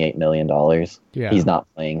 $128 million. Yeah. He's not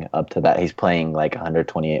playing up to that. He's playing like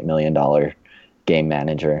 $128 million game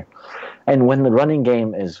manager. And when the running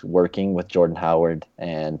game is working with Jordan Howard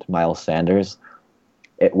and Miles Sanders,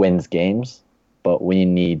 it wins games, but we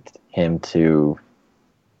need him to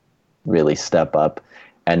really step up,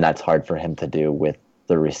 and that's hard for him to do with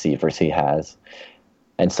the receivers he has.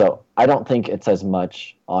 And so I don't think it's as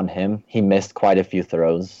much on him. He missed quite a few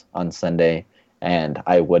throws on Sunday, and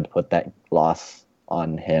I would put that loss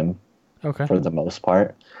on him for the most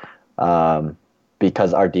part,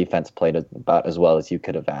 because our defense played about as well as you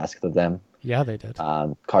could have asked of them. Yeah, they did.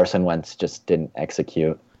 Carson Wentz just didn't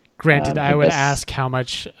execute. Granted, I would ask how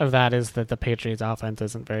much of that is that the Patriots' offense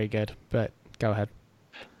isn't very good, but go ahead.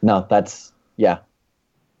 No, yeah.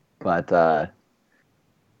 But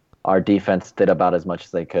our defense did about as much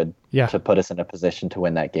as they could to put us in a position to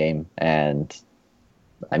win that game. And,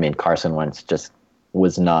 Carson Wentz just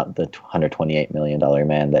was not the $128 million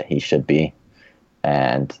man that he should be.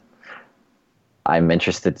 And I'm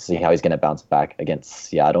interested to see how he's going to bounce back against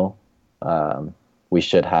Seattle. We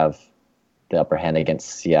should have the upper hand against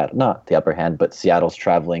Seattle. Not the upper hand, but Seattle's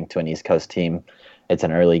traveling to an East Coast team. It's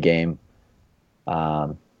an early game.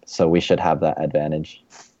 So we should have that advantage.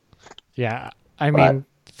 Yeah.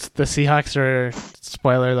 The Seahawks are,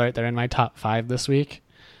 spoiler alert, they're in my top 5 this week.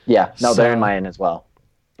 Yeah. No, they're in mine as well.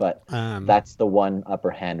 But that's the one upper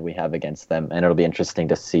hand we have against them. And it'll be interesting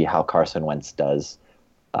to see how Carson Wentz does.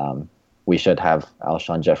 We should have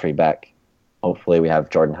Alshon Jeffrey back. Hopefully we have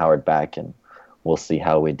Jordan Howard back, and we'll see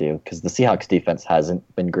how we do. Because the Seahawks defense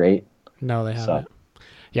hasn't been great. No, they haven't.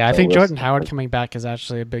 Yeah, I think Jordan Howard coming back is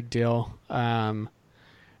actually a big deal. And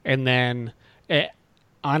then,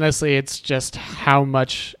 honestly, it's just how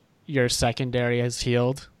much your secondary has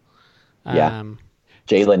healed. Jalen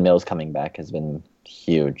Mills coming back has been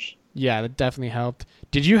huge. Yeah, that definitely helped.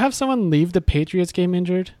 Did you have someone leave the Patriots game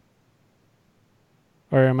injured?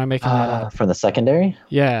 Or am I making that up? From the secondary?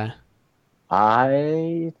 Yeah.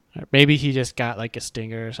 Maybe he just got like a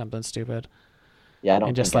stinger or something stupid. Yeah, I don't.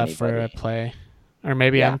 And just think left for a play, or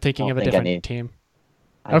maybe I'm thinking of a different team.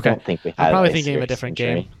 I don't think we. I'm probably thinking of a different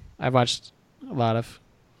game. I've watched a lot of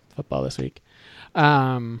football this week,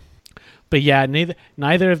 but yeah,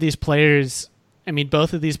 neither of these players.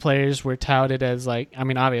 Both of these players were touted as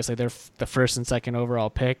obviously they're the first and second overall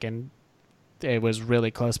pick, and it was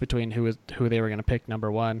really close between who they were going to pick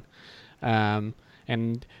number 1.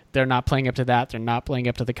 And they're not playing up to that. They're not playing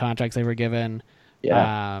up to the contracts they were given.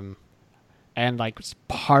 Yeah. And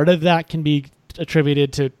part of that can be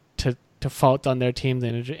attributed to fault on their team,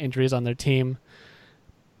 the injuries on their team.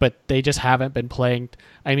 but they just haven't been playing.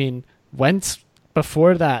 I mean, Wentz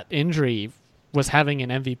before that injury was having an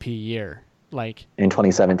MVP year, like in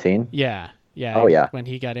 2017. Yeah. Oh yeah. When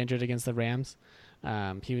he got injured against the Rams,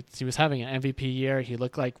 he was having an MVP year. He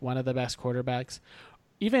looked like one of the best quarterbacks.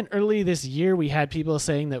 Even early this year, we had people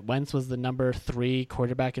saying that Wentz was the number 3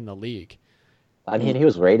 quarterback in the league. I mean, he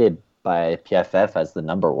was rated by PFF as the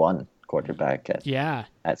number 1 quarterback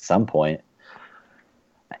at some point.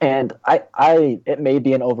 And it may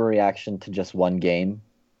be an overreaction to just one game,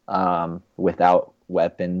 without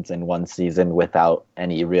weapons in one season, without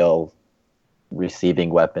any real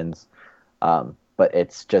receiving weapons. But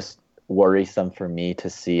it's just worrisome for me to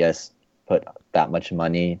see us put that much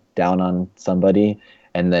money down on somebody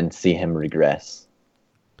and then see him regress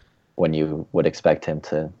when you would expect him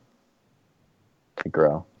to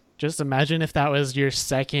grow. Just imagine if that was your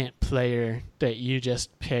second player that you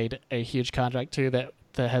just paid a huge contract to that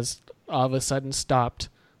has all of a sudden stopped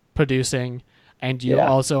producing, and you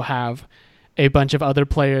also have a bunch of other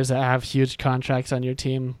players that have huge contracts on your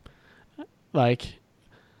team. Like,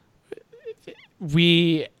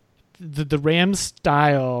 the Rams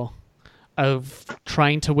style of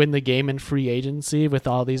trying to win the game in free agency with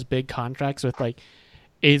all these big contracts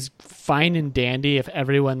is fine and dandy if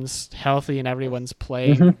everyone's healthy and everyone's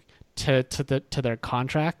playing to their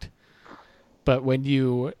contract. But when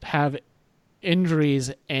you have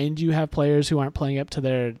injuries and you have players who aren't playing up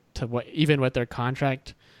to what their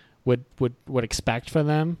contract would expect for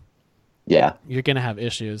them, you're gonna have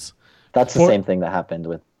issues. That's the same thing that happened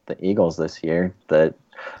with the Eagles this year. The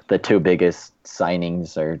 2 biggest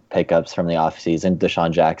signings or pickups from the offseason,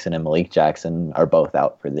 Deshaun Jackson and Malik Jackson, are both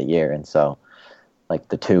out for the year. And so, like,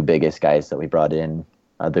 the 2 biggest guys that we brought in,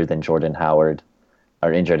 other than Jordan Howard,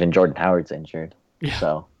 are injured, and Jordan Howard's injured. Yeah.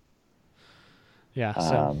 So,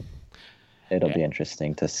 so it'll be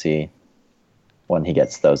interesting to see when he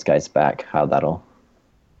gets those guys back how that'll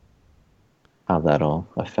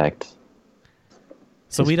affect.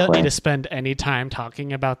 So we don't need to spend any time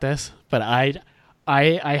talking about this, but I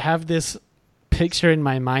have this picture in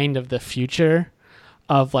my mind of the future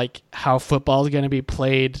of like how football is going to be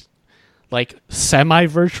played like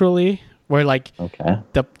semi-virtually, where like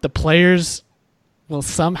the players will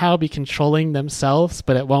somehow be controlling themselves,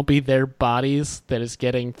 but it won't be their bodies that is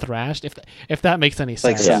getting thrashed. If that makes any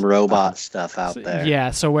sense. Like some robot stuff out there.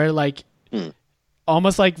 Yeah, so we're like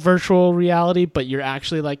almost like virtual reality, but you're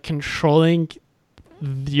actually like controlling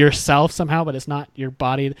yourself somehow, but it's not your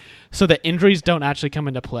body, so the injuries don't actually come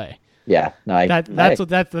into play. Yeah, no,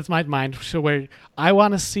 that's my mind. So where I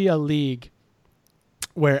want to see a league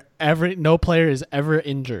where no player is ever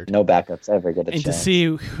injured, no backups ever get a chance, and to see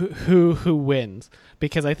who wins.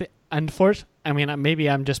 Because I think, unfortunately, I mean, maybe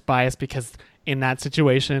I'm just biased because in that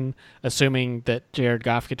situation, assuming that Jared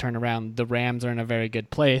Goff could turn around, the Rams are in a very good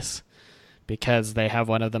place because they have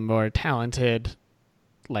one of the more talented,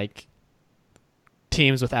 like,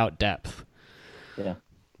 teams without depth. Yeah.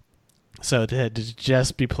 So to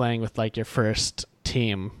just be playing with like your first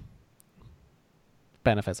team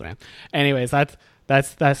benefits the Rams. Anyways, that's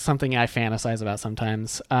something I fantasize about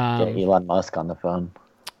sometimes. Get Elon Musk on the phone.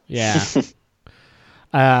 Yeah.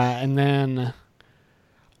 And then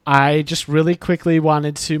I just really quickly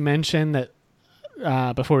wanted to mention that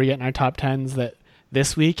before we get in our top 10s, that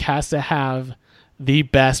this week has to have the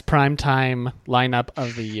best primetime lineup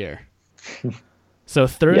of the year. So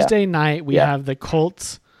Thursday night, we have the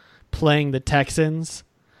Colts playing the Texans.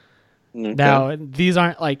 Okay. Now, these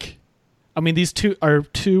aren't like... I mean, these two are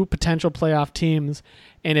 2 potential playoff teams,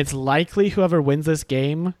 and it's likely whoever wins this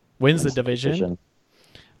game wins the division.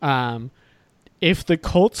 If the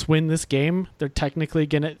Colts win this game, they're technically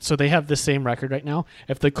going to... So they have the same record right now.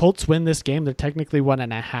 If the Colts win this game, they're technically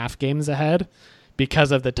 1.5 games ahead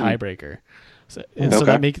because of the tiebreaker. So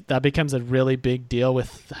that becomes a really big deal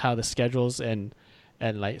with how the schedules and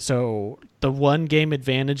like, so the 1 game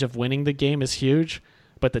advantage of winning the game is huge,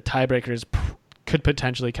 but the tiebreakers could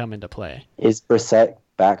potentially come into play. Is Brissett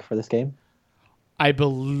back for this game? I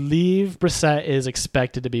believe Brissett is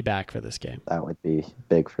expected to be back for this game. That would be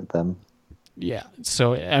big for them. Yeah.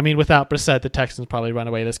 So, I mean, without Brissett, the Texans probably run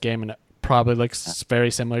away this game, and it probably looks very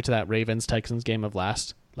similar to that Ravens-Texans game of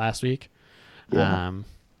last week. Yeah.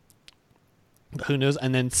 Who knows?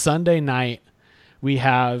 And then Sunday night, we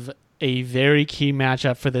have a very key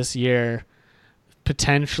matchup for this year,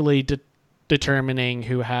 potentially determining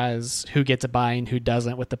who gets a bye and who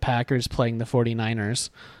doesn't, with the Packers playing the 49ers.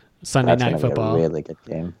 Sunday Night Football. Be a really good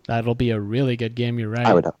game. That'll be a really good game. You're right.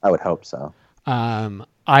 I would hope so.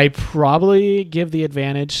 I probably give the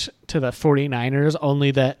advantage to the 49ers,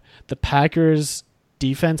 only that the Packers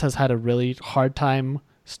defense has had a really hard time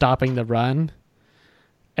stopping the run.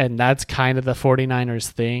 And that's kind of the 49ers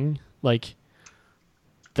thing. Like,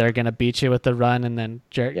 they're going to beat you with the run, and then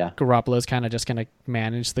Garoppolo's kind of just going to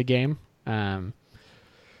manage the game.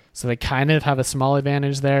 So they kind of have a small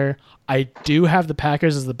advantage there. I do have the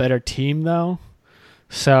Packers as the better team, though.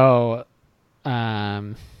 So it's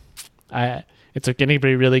going to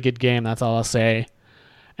be a really good game. That's all I'll say.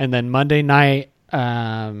 And then Monday night,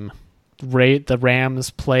 the Rams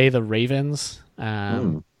play the Ravens.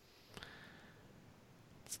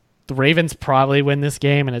 The Ravens probably win this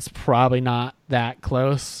game, and it's probably not that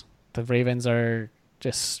close. The Ravens are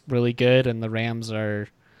just really good, and the Rams are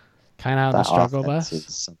kind of on the struggle bus.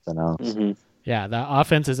 Something else. Mm-hmm. Yeah, the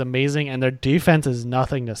offense is amazing, and their defense is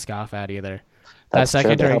nothing to scoff at either. That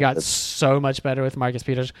secondary got so much better with Marcus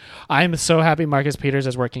Peters. I'm so happy Marcus Peters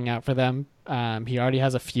is working out for them. He already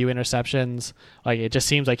has a few interceptions. Like, it just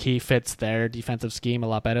seems like he fits their defensive scheme a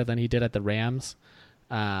lot better than he did at the Rams.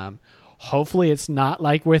 Hopefully it's not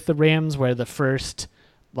like with the Rams where the first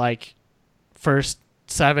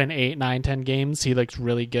 7, 8, 9, 10 games he looks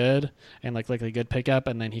really good and like a good pickup,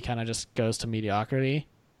 and then he kind of just goes to mediocrity.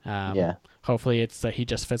 Hopefully it's that he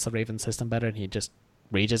just fits the Ravens system better and he just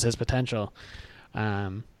reaches his potential.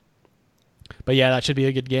 But yeah, that should be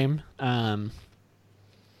a good game. And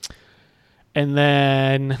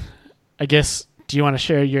then I guess, do you want to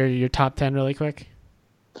share your top 10 really quick?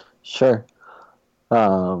 Sure.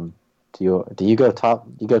 Do you go top?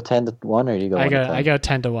 You go 10 to 1, or do you go? I go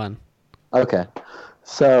 10 to 1. Okay,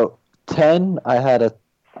 so 10.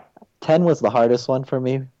 10 was the hardest one for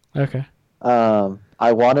me. Okay.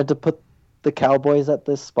 I wanted to put the Cowboys at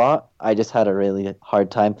this spot. I just had a really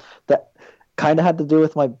hard time. That kind of had to do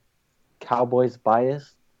with my Cowboys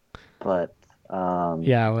bias, but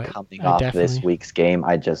coming off this week's game,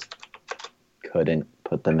 I just couldn't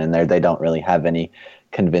put them in there. They don't really have any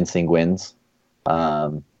convincing wins.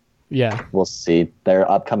 We'll see. Their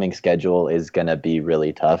upcoming schedule is going to be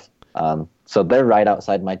really tough. So they're right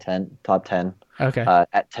outside my top 10. Okay.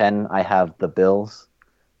 At 10, I have the Bills.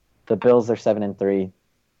 The Bills are 7-3.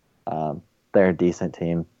 They're a decent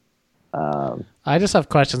team. I just have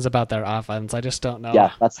questions about their offense. I just don't know.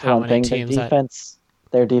 Yeah, that's the one thing.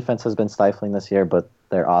 Their defense has been stifling this year, but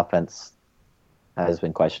their offense has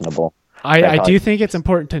been questionable. I do think it's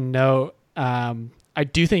important to note. I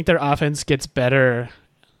do think their offense gets better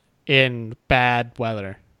in bad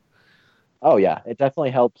weather. Oh yeah, it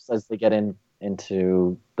definitely helps as they get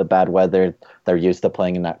into the bad weather. They're used to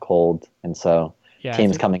playing in that cold, and so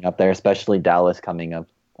teams coming up there, especially Dallas coming up.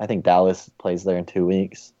 I think Dallas plays there in 2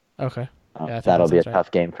 weeks. Okay. That'll be a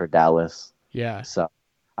tough game for Dallas. Yeah. So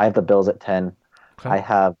I have the Bills at 10. Okay. I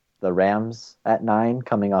have the Rams at 9,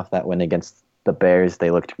 coming off that win against the Bears. They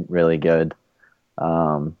looked really good.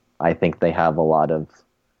 I think they have a lot of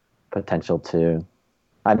potential to.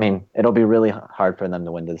 I mean, it'll be really hard for them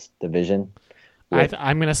to win this division.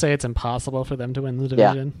 I'm going to say it's impossible for them to win the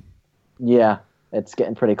division. Yeah, it's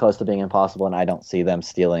getting pretty close to being impossible, and I don't see them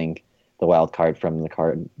stealing the wild card from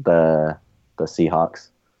the Seahawks.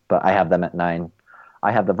 But I have them at 9.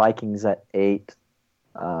 I have the Vikings at 8.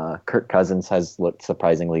 Kirk Cousins has looked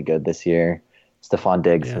surprisingly good this year. Stephon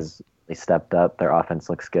Diggs has really stepped up. Their offense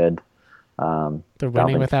looks good. They're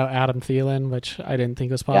winning without Adam Thielen, which I didn't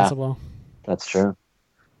think was possible. Yeah, that's true.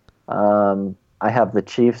 I have the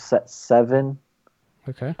Chiefs at 7.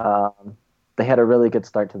 Okay. They had a really good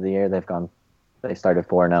start to the year. They started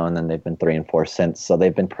 4-0, and then they've been 3-4 since. So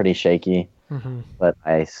they've been pretty shaky. Mm-hmm. But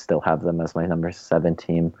I still have them as my number 7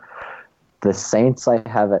 team. The Saints I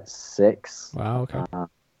have at 6. Wow. Okay.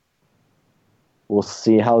 We'll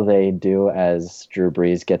see how they do as Drew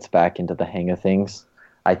Brees gets back into the hang of things.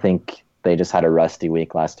 I think they just had a rusty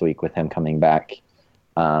week last week with him coming back.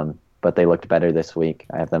 But they looked better this week.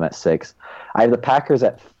 I have them at 6. I have the Packers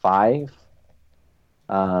at 5.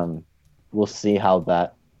 We'll see how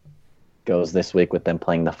that goes this week with them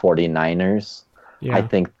playing the 49ers. Yeah. I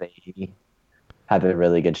think they have a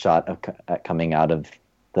really good shot at coming out of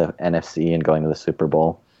the NFC and going to the Super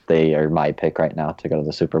Bowl. They are my pick right now to go to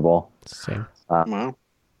the Super Bowl. Same.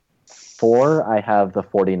 4, I have the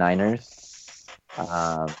 49ers.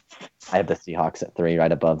 I have the Seahawks at 3,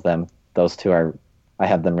 right above them. Those two I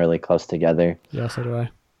have them really close together. Yeah, so do I.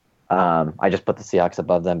 I just put the Seahawks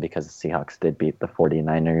above them because the Seahawks did beat the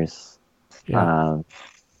 49ers. Yeah.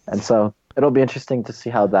 And so it'll be interesting to see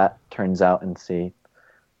how that turns out and see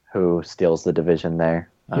who steals the division there.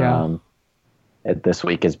 Yeah. This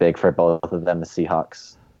week is big for both of them, the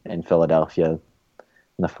Seahawks in Philadelphia and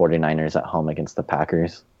the 49ers at home against the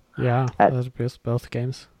Packers. Yeah, those are both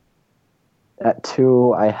games. At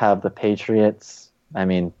 2, I have the Patriots. I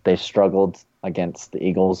mean, they struggled against the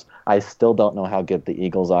Eagles. I still don't know how good the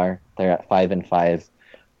Eagles are. They're at 5-5.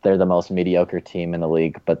 they're the most mediocre team in the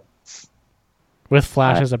league, but with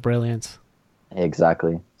flashes of brilliance.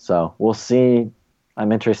 Exactly. So we'll see.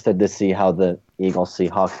 I'm interested to see how the Eagles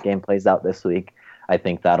Seahawks game plays out this week. I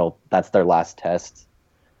think that's their last test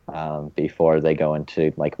before they go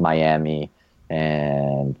into like Miami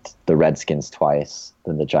and the Redskins twice,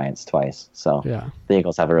 then the Giants twice. So the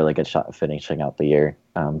Eagles have a really good shot of finishing out the year,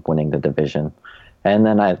 winning the division. And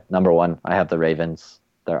then number one, I have the Ravens.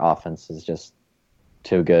 Their offense is just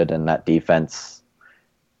too good, and that defense,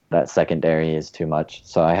 that secondary is too much.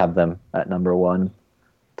 So I have them at number one,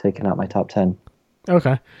 taking out my top 10.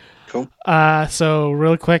 Okay. Cool. So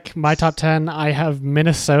real quick, my top 10, I have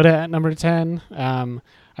Minnesota at number 10.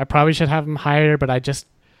 I probably should have them higher, but I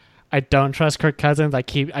don't trust Kirk Cousins. I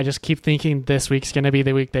just keep thinking this week's going to be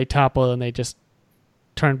the week they topple and they just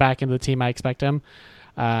turn back into the team I expect them.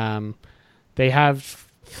 They have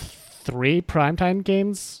 3 primetime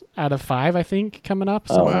games out of 5, I think, coming up,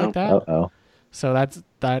 something like that. Uh-oh. So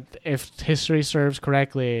that if history serves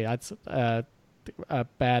correctly, that's a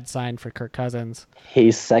bad sign for Kirk Cousins.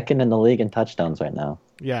 He's second in the league in touchdowns right now.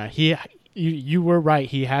 Yeah, you were right.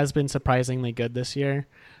 He has been surprisingly good this year.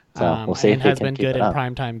 So we'll see and if he has can been keep good it in up.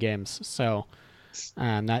 primetime games. So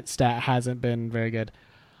that stat hasn't been very good.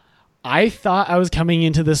 I thought I was coming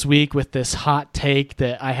into this week with this hot take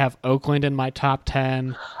that I have Oakland in my top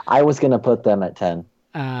 10. I was going to put them at 10.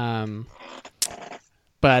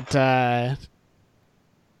 But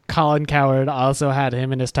Colin Cowherd also had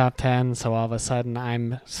him in his top 10, so all of a sudden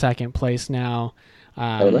I'm second place now.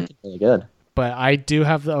 They're looking really good. But I do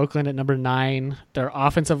have the Oakland at number 9. Their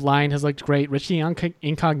offensive line has looked great. Richie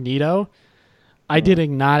Incognito, I did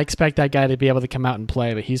not expect that guy to be able to come out and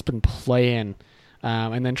play, but he's been playing.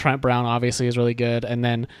 And then Trent Brown obviously is really good. And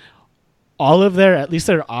then all of at least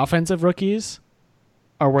their offensive rookies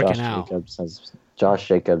are working out. Josh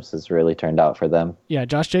Jacobs has really turned out for them. Yeah,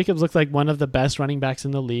 Josh Jacobs looks like one of the best running backs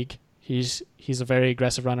in the league. He's a very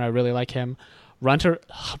aggressive runner. I really like him. Hunter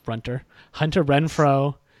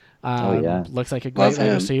Renfrow looks like a great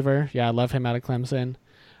wide receiver. Yeah, I love him out of Clemson.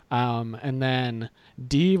 And then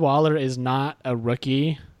D. Waller is not a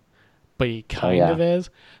rookie, but he kind of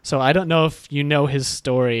is. So I don't know if you know his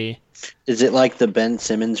story. Is it like the Ben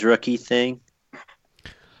Simmons rookie thing?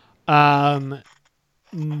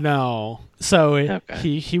 No. So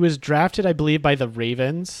he was drafted, I believe, by the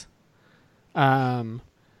Ravens.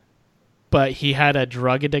 But he had a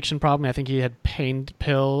drug addiction problem. I think he had pain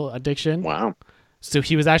pill addiction. Wow. So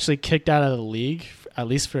he was actually kicked out of the league, at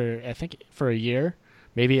least for a year.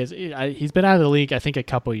 Maybe he's been out of the league, I think, a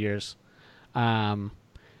couple years. I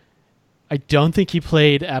don't think he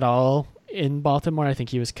played at all in Baltimore. I think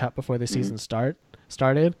he was cut before the season started.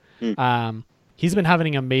 He's been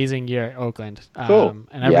having an amazing year at Oakland. Cool.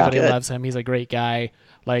 And everybody loves him. He's a great guy.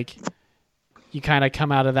 Like, you kind of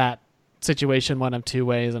come out of that situation one of two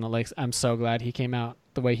ways, and I'm so glad he came out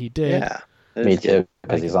the way he did. Yeah. Me too,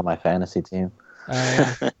 because he's on my fantasy team.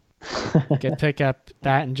 Good pickup.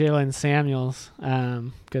 That and Jalen Samuels.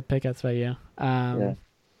 Good pickups by you.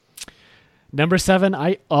 Number 7,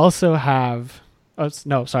 I also have... I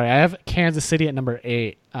have Kansas City at number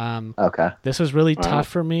 8. Okay. This was really tough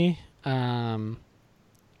for me.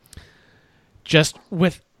 Just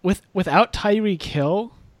without Tyreek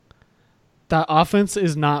Hill, that offense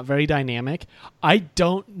is not very dynamic. I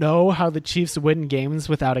don't know how the Chiefs win games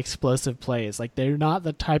without explosive plays. Like, they're not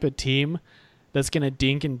the type of team that's going to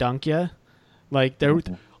dink and dunk you. Like, they're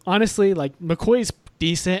honestly, like, McCoy's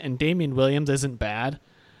decent and Damian Williams isn't bad,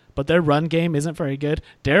 but their run game isn't very good.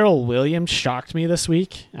 Darrell Williams shocked me this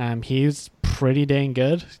week. He's pretty dang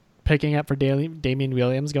good, picking up for Damian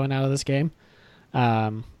Williams going out of this game.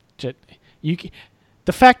 The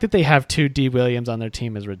fact that they have 2 D Williams on their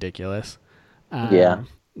team is ridiculous. And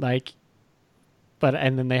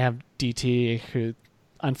then they have DT, who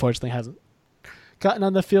unfortunately hasn't gotten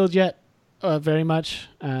on the field yet very much.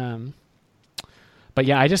 But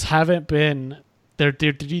yeah, I just haven't been... Their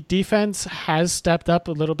defense has stepped up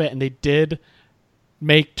a little bit, and they did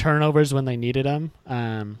make turnovers when they needed them.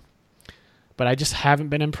 But I just haven't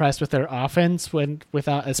been impressed with their offense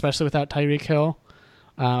especially without Tyreek Hill.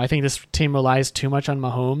 I think this team relies too much on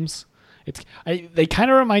Mahomes. They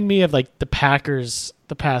kind of remind me of like the Packers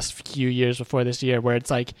the past few years before this year, where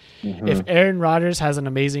it's like if Aaron Rodgers has an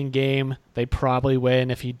amazing game, they probably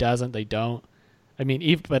win. If he doesn't, they don't.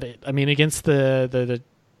 Against the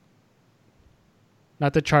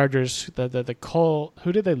not the Chargers, the Cole.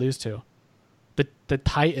 Who did they lose to? The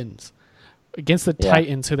Titans. Against the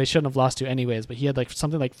Titans, who they shouldn't have lost to anyways, but he had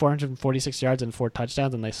something like 446 yards and 4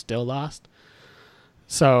 touchdowns, and they still lost.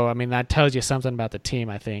 So, that tells you something about the team,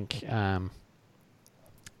 I think.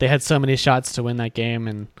 they had so many shots to win that game,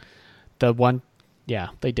 and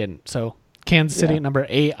they didn't. So Kansas City at number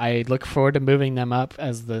 8. I look forward to moving them up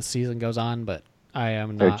as the season goes on, but I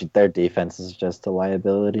am not. Their defense is just a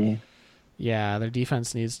liability. Yeah, their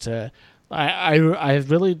defense needs to. I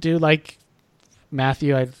really do like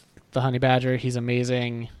Matthew, the Honey Badger. He's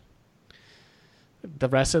amazing. The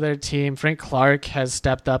rest of their team, Frank Clark has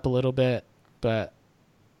stepped up a little bit, but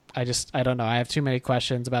I don't know. I have too many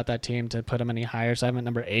questions about that team to put them any higher, so I'm at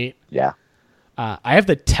number 8. Yeah. I have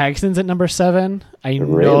the Texans at number 7. I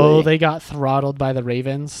know they got throttled by the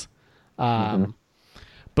Ravens, but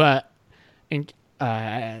we're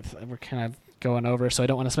kind of going over, so I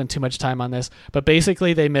don't want to spend too much time on this. But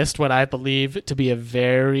basically, they missed what I believe to be a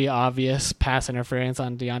very obvious pass interference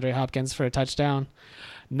on DeAndre Hopkins for a touchdown.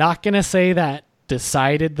 Not going to say that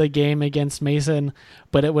decided the game against Mason,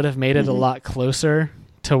 but it would have made it a lot closer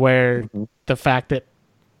to where the fact that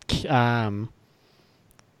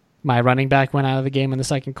my running back went out of the game in the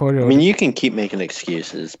second quarter. I mean, you can keep making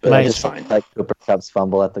excuses, but it's fine. Like Cooper Kupp's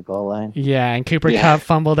fumble at the goal line. Yeah, and Cooper Kupp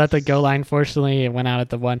fumbled at the goal line. Fortunately, it went out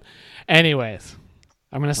at the 1. Anyways,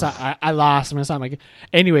 I'm gonna stop. I lost. I'm gonna stop.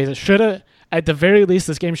 Anyways, it should have. At the very least,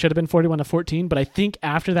 this game should have been 41-14. But I think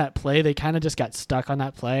after that play, they kind of just got stuck on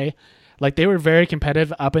that play. Like they were very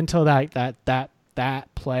competitive up until that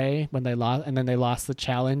play when they lost, and then they lost the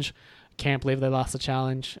challenge. Can't believe they lost the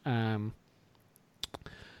challenge.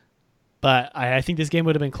 But I think this game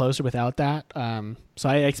would have been closer without that. So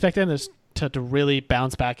I expect them to really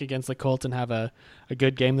bounce back against the Colts and have a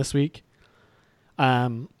good game this week.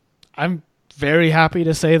 I'm very happy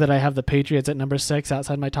to say that I have the Patriots at number 6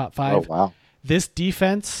 outside my top 5. Oh, wow. This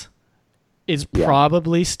defense is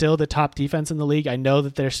probably still the top defense in the league. I know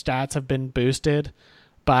that their stats have been boosted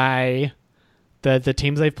by the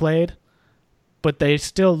teams they've played, but they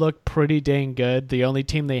still look pretty dang good. The only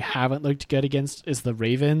team they haven't looked good against is the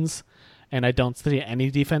Ravens. And I don't see any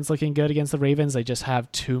defense looking good against the Ravens. They just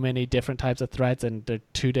have too many different types of threats, and they're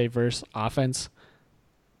too diverse offense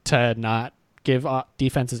to not give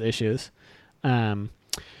defenses issues.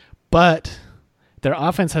 But their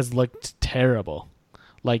offense has looked terrible.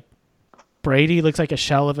 Like, Brady looks like a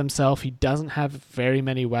shell of himself. He doesn't have very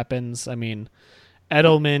many weapons. I mean,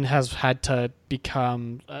 Edelman has had to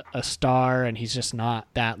become a star, and he's just not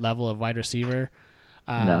that level of wide receiver.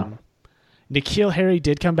 No. N'Keal Harry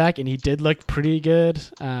did come back, and he did look pretty good.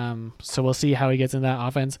 So we'll see how he gets in that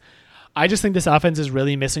offense. I just think this offense is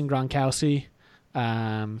really missing Gronkowski.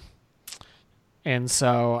 And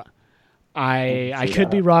so I could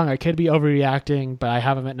be wrong. I could be overreacting, but I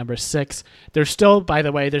have him at number 6. They're still, by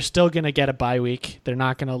the way, they're still going to get a bye week. They're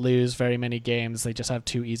not going to lose very many games. They just have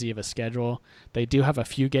too easy of a schedule. They do have a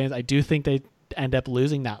few games. I do think they end up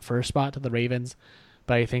losing that first spot to the Ravens,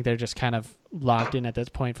 but I think they're just kind of locked in at this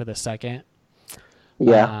point for the second.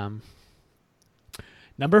 Yeah.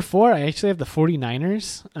 Number 4, I actually have the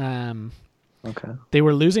 49ers. Okay. They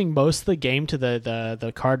were losing most of the game to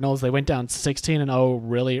the Cardinals. They went down 16-0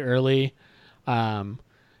 really early.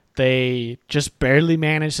 They just barely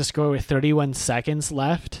managed to score with 31 seconds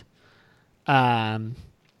left. And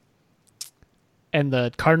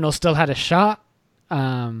the Cardinals still had a shot.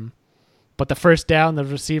 But the first down, the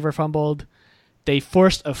receiver fumbled. They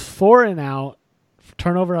forced a 4-and-out,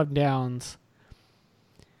 turnover of downs.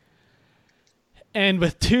 And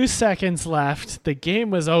with 2 seconds left, the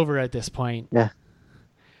game was over at this point. Yeah.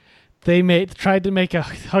 They tried to make a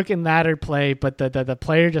hook and ladder play, but the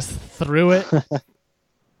player just threw it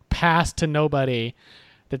past to nobody.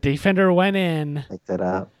 The defender went in,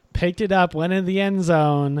 picked it up, went in the end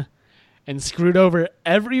zone, and screwed over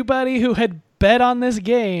everybody who had bet on this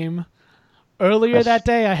game. Earlier that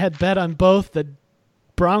day, I had bet on both the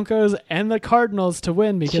Broncos and the Cardinals to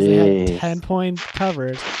win because they had 10-point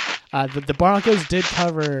covers. The Broncos did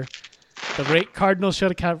cover. The Cardinals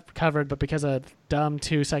should have covered, but because of a dumb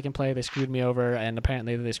 2-second play, they screwed me over, and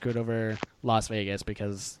apparently they screwed over Las Vegas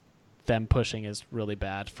because them pushing is really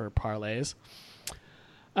bad for parlays.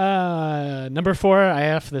 Number 4, I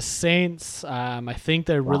have the Saints. I think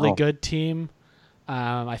they're a really good team.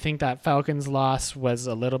 I think that Falcons loss was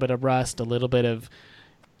a little bit of rust, a little bit of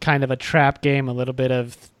kind of a trap game, a little bit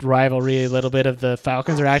of rivalry, a little bit of the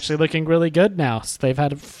Falcons are actually looking really good now. So they've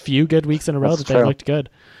had a few good weeks in a row they've looked good.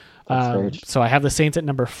 So I have the Saints at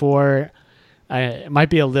number 4. It might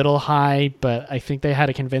be a little high, but I think they had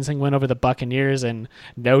a convincing win over the Buccaneers, and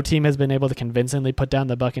no team has been able to convincingly put down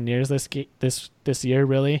the Buccaneers this year,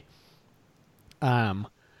 really.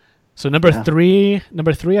 So number 3,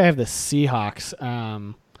 I have the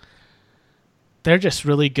Seahawks. They're just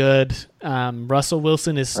really good. Russell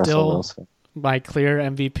Wilson is still my clear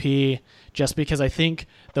MVP just because I think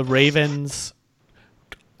the Ravens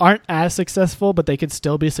aren't as successful, but they could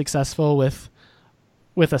still be successful with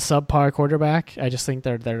a subpar quarterback. I just think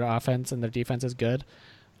their offense and their defense is good.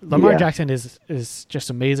 Lamar Jackson is just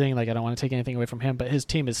amazing. Like, I don't want to take anything away from him, but his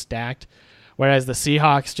team is stacked. Whereas the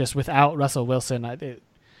Seahawks, just without Russell Wilson,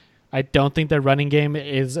 I don't think their running game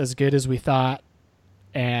is as good as we thought,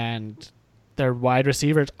 and their wide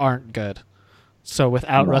receivers aren't good. So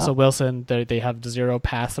without Russell Wilson, they have zero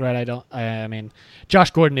pass threat. I mean, Josh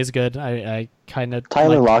Gordon is good. I kind of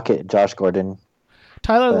Tyler Lockett, Josh Gordon.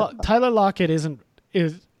 Tyler Lockett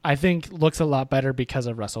I think looks a lot better because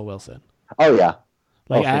of Russell Wilson. Oh yeah.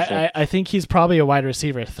 Like sure. I think he's probably a wide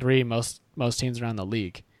receiver 3 most teams around the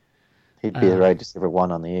league. He'd be the wide receiver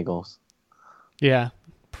 1 on the Eagles. Yeah,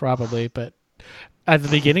 probably. But at the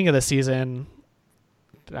beginning of the season,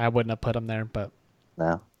 I wouldn't have put him there. But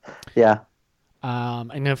no, yeah.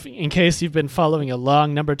 And in case you've been following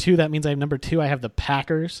along, number 2, that means I have number 2. I have the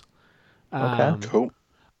Packers. Okay, cool.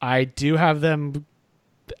 I do have them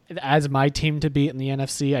as my team to beat in the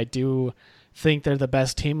NFC. I do think they're the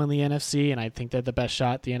best team in the NFC, and I think they're the best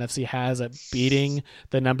shot the NFC has at beating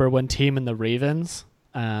the number 1 team in the Ravens.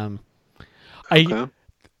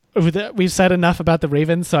 We've said enough about the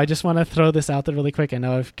Ravens, so I just want to throw this out there really quick. I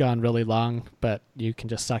know I've gone really long, but you can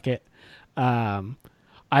just suck it.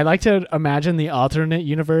 I like to imagine the alternate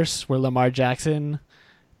universe where Lamar Jackson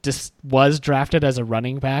just was drafted as a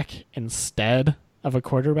running back instead of a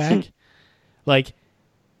quarterback. Like,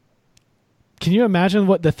 can you imagine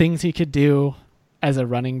what the things he could do as a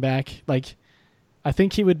running back? Like, I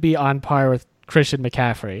think he would be on par with Christian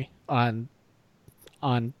McCaffrey on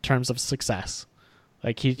terms of success.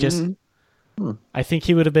 Like, he just, I think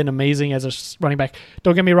he would have been amazing as a running back.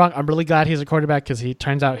 Don't get me wrong. I'm really glad he's a quarterback because he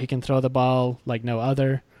turns out he can throw the ball like no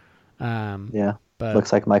other. Yeah. But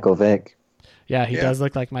looks like Michael Vick. Yeah, he does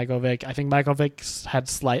look like Michael Vick. I think Michael Vick had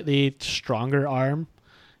slightly stronger arm.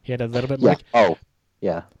 He had a little bit more. Oh,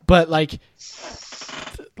 yeah. But like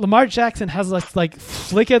Lamar Jackson has this like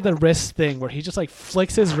flick of the wrist thing where he just like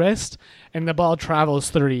flicks his wrist and the ball travels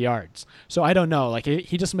 30 yards. So I don't know. Like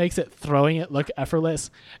he just makes it throwing it look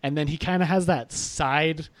effortless, and then he kind of has that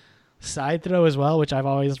side throw as well, which I've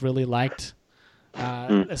always really liked.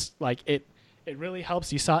 It's like it really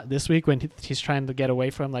helps. You saw it this week when he's trying to get away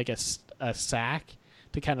from like a sack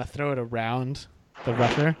to kind of throw it around the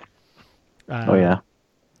rusher. Oh yeah.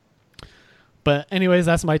 But anyways,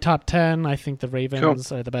 that's my top 10. I think the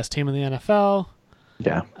Ravens are the best team in the NFL.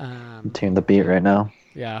 Yeah. Team the beat right now.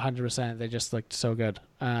 Yeah, 100%. They just looked so good.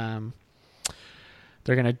 They're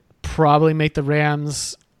going to probably make the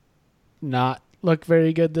Rams not look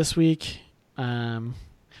very good this week.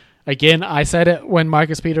 Again, I said it when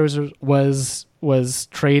Marcus Peters was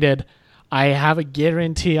traded. I have a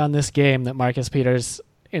guarantee on this game that Marcus Peters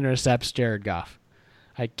intercepts Jared Goff.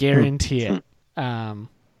 I guarantee it.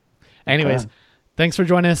 Anyways, thanks for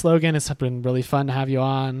joining us, Logan. It's been really fun to have you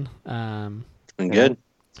on. It's been good.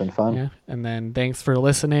 It's been fun. Yeah. And then thanks for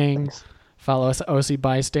listening. Thanks. Follow us at OC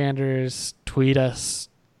Bystanders. Tweet us.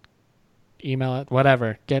 Email it.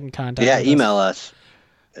 Whatever. Get in contact. Yeah, with email us.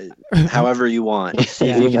 However you want. See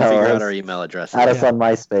if you can figure out our email address. Add us on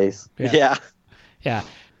MySpace. Yeah.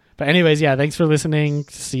 But anyways, thanks for listening.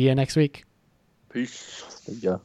 See you next week. Peace. Good job.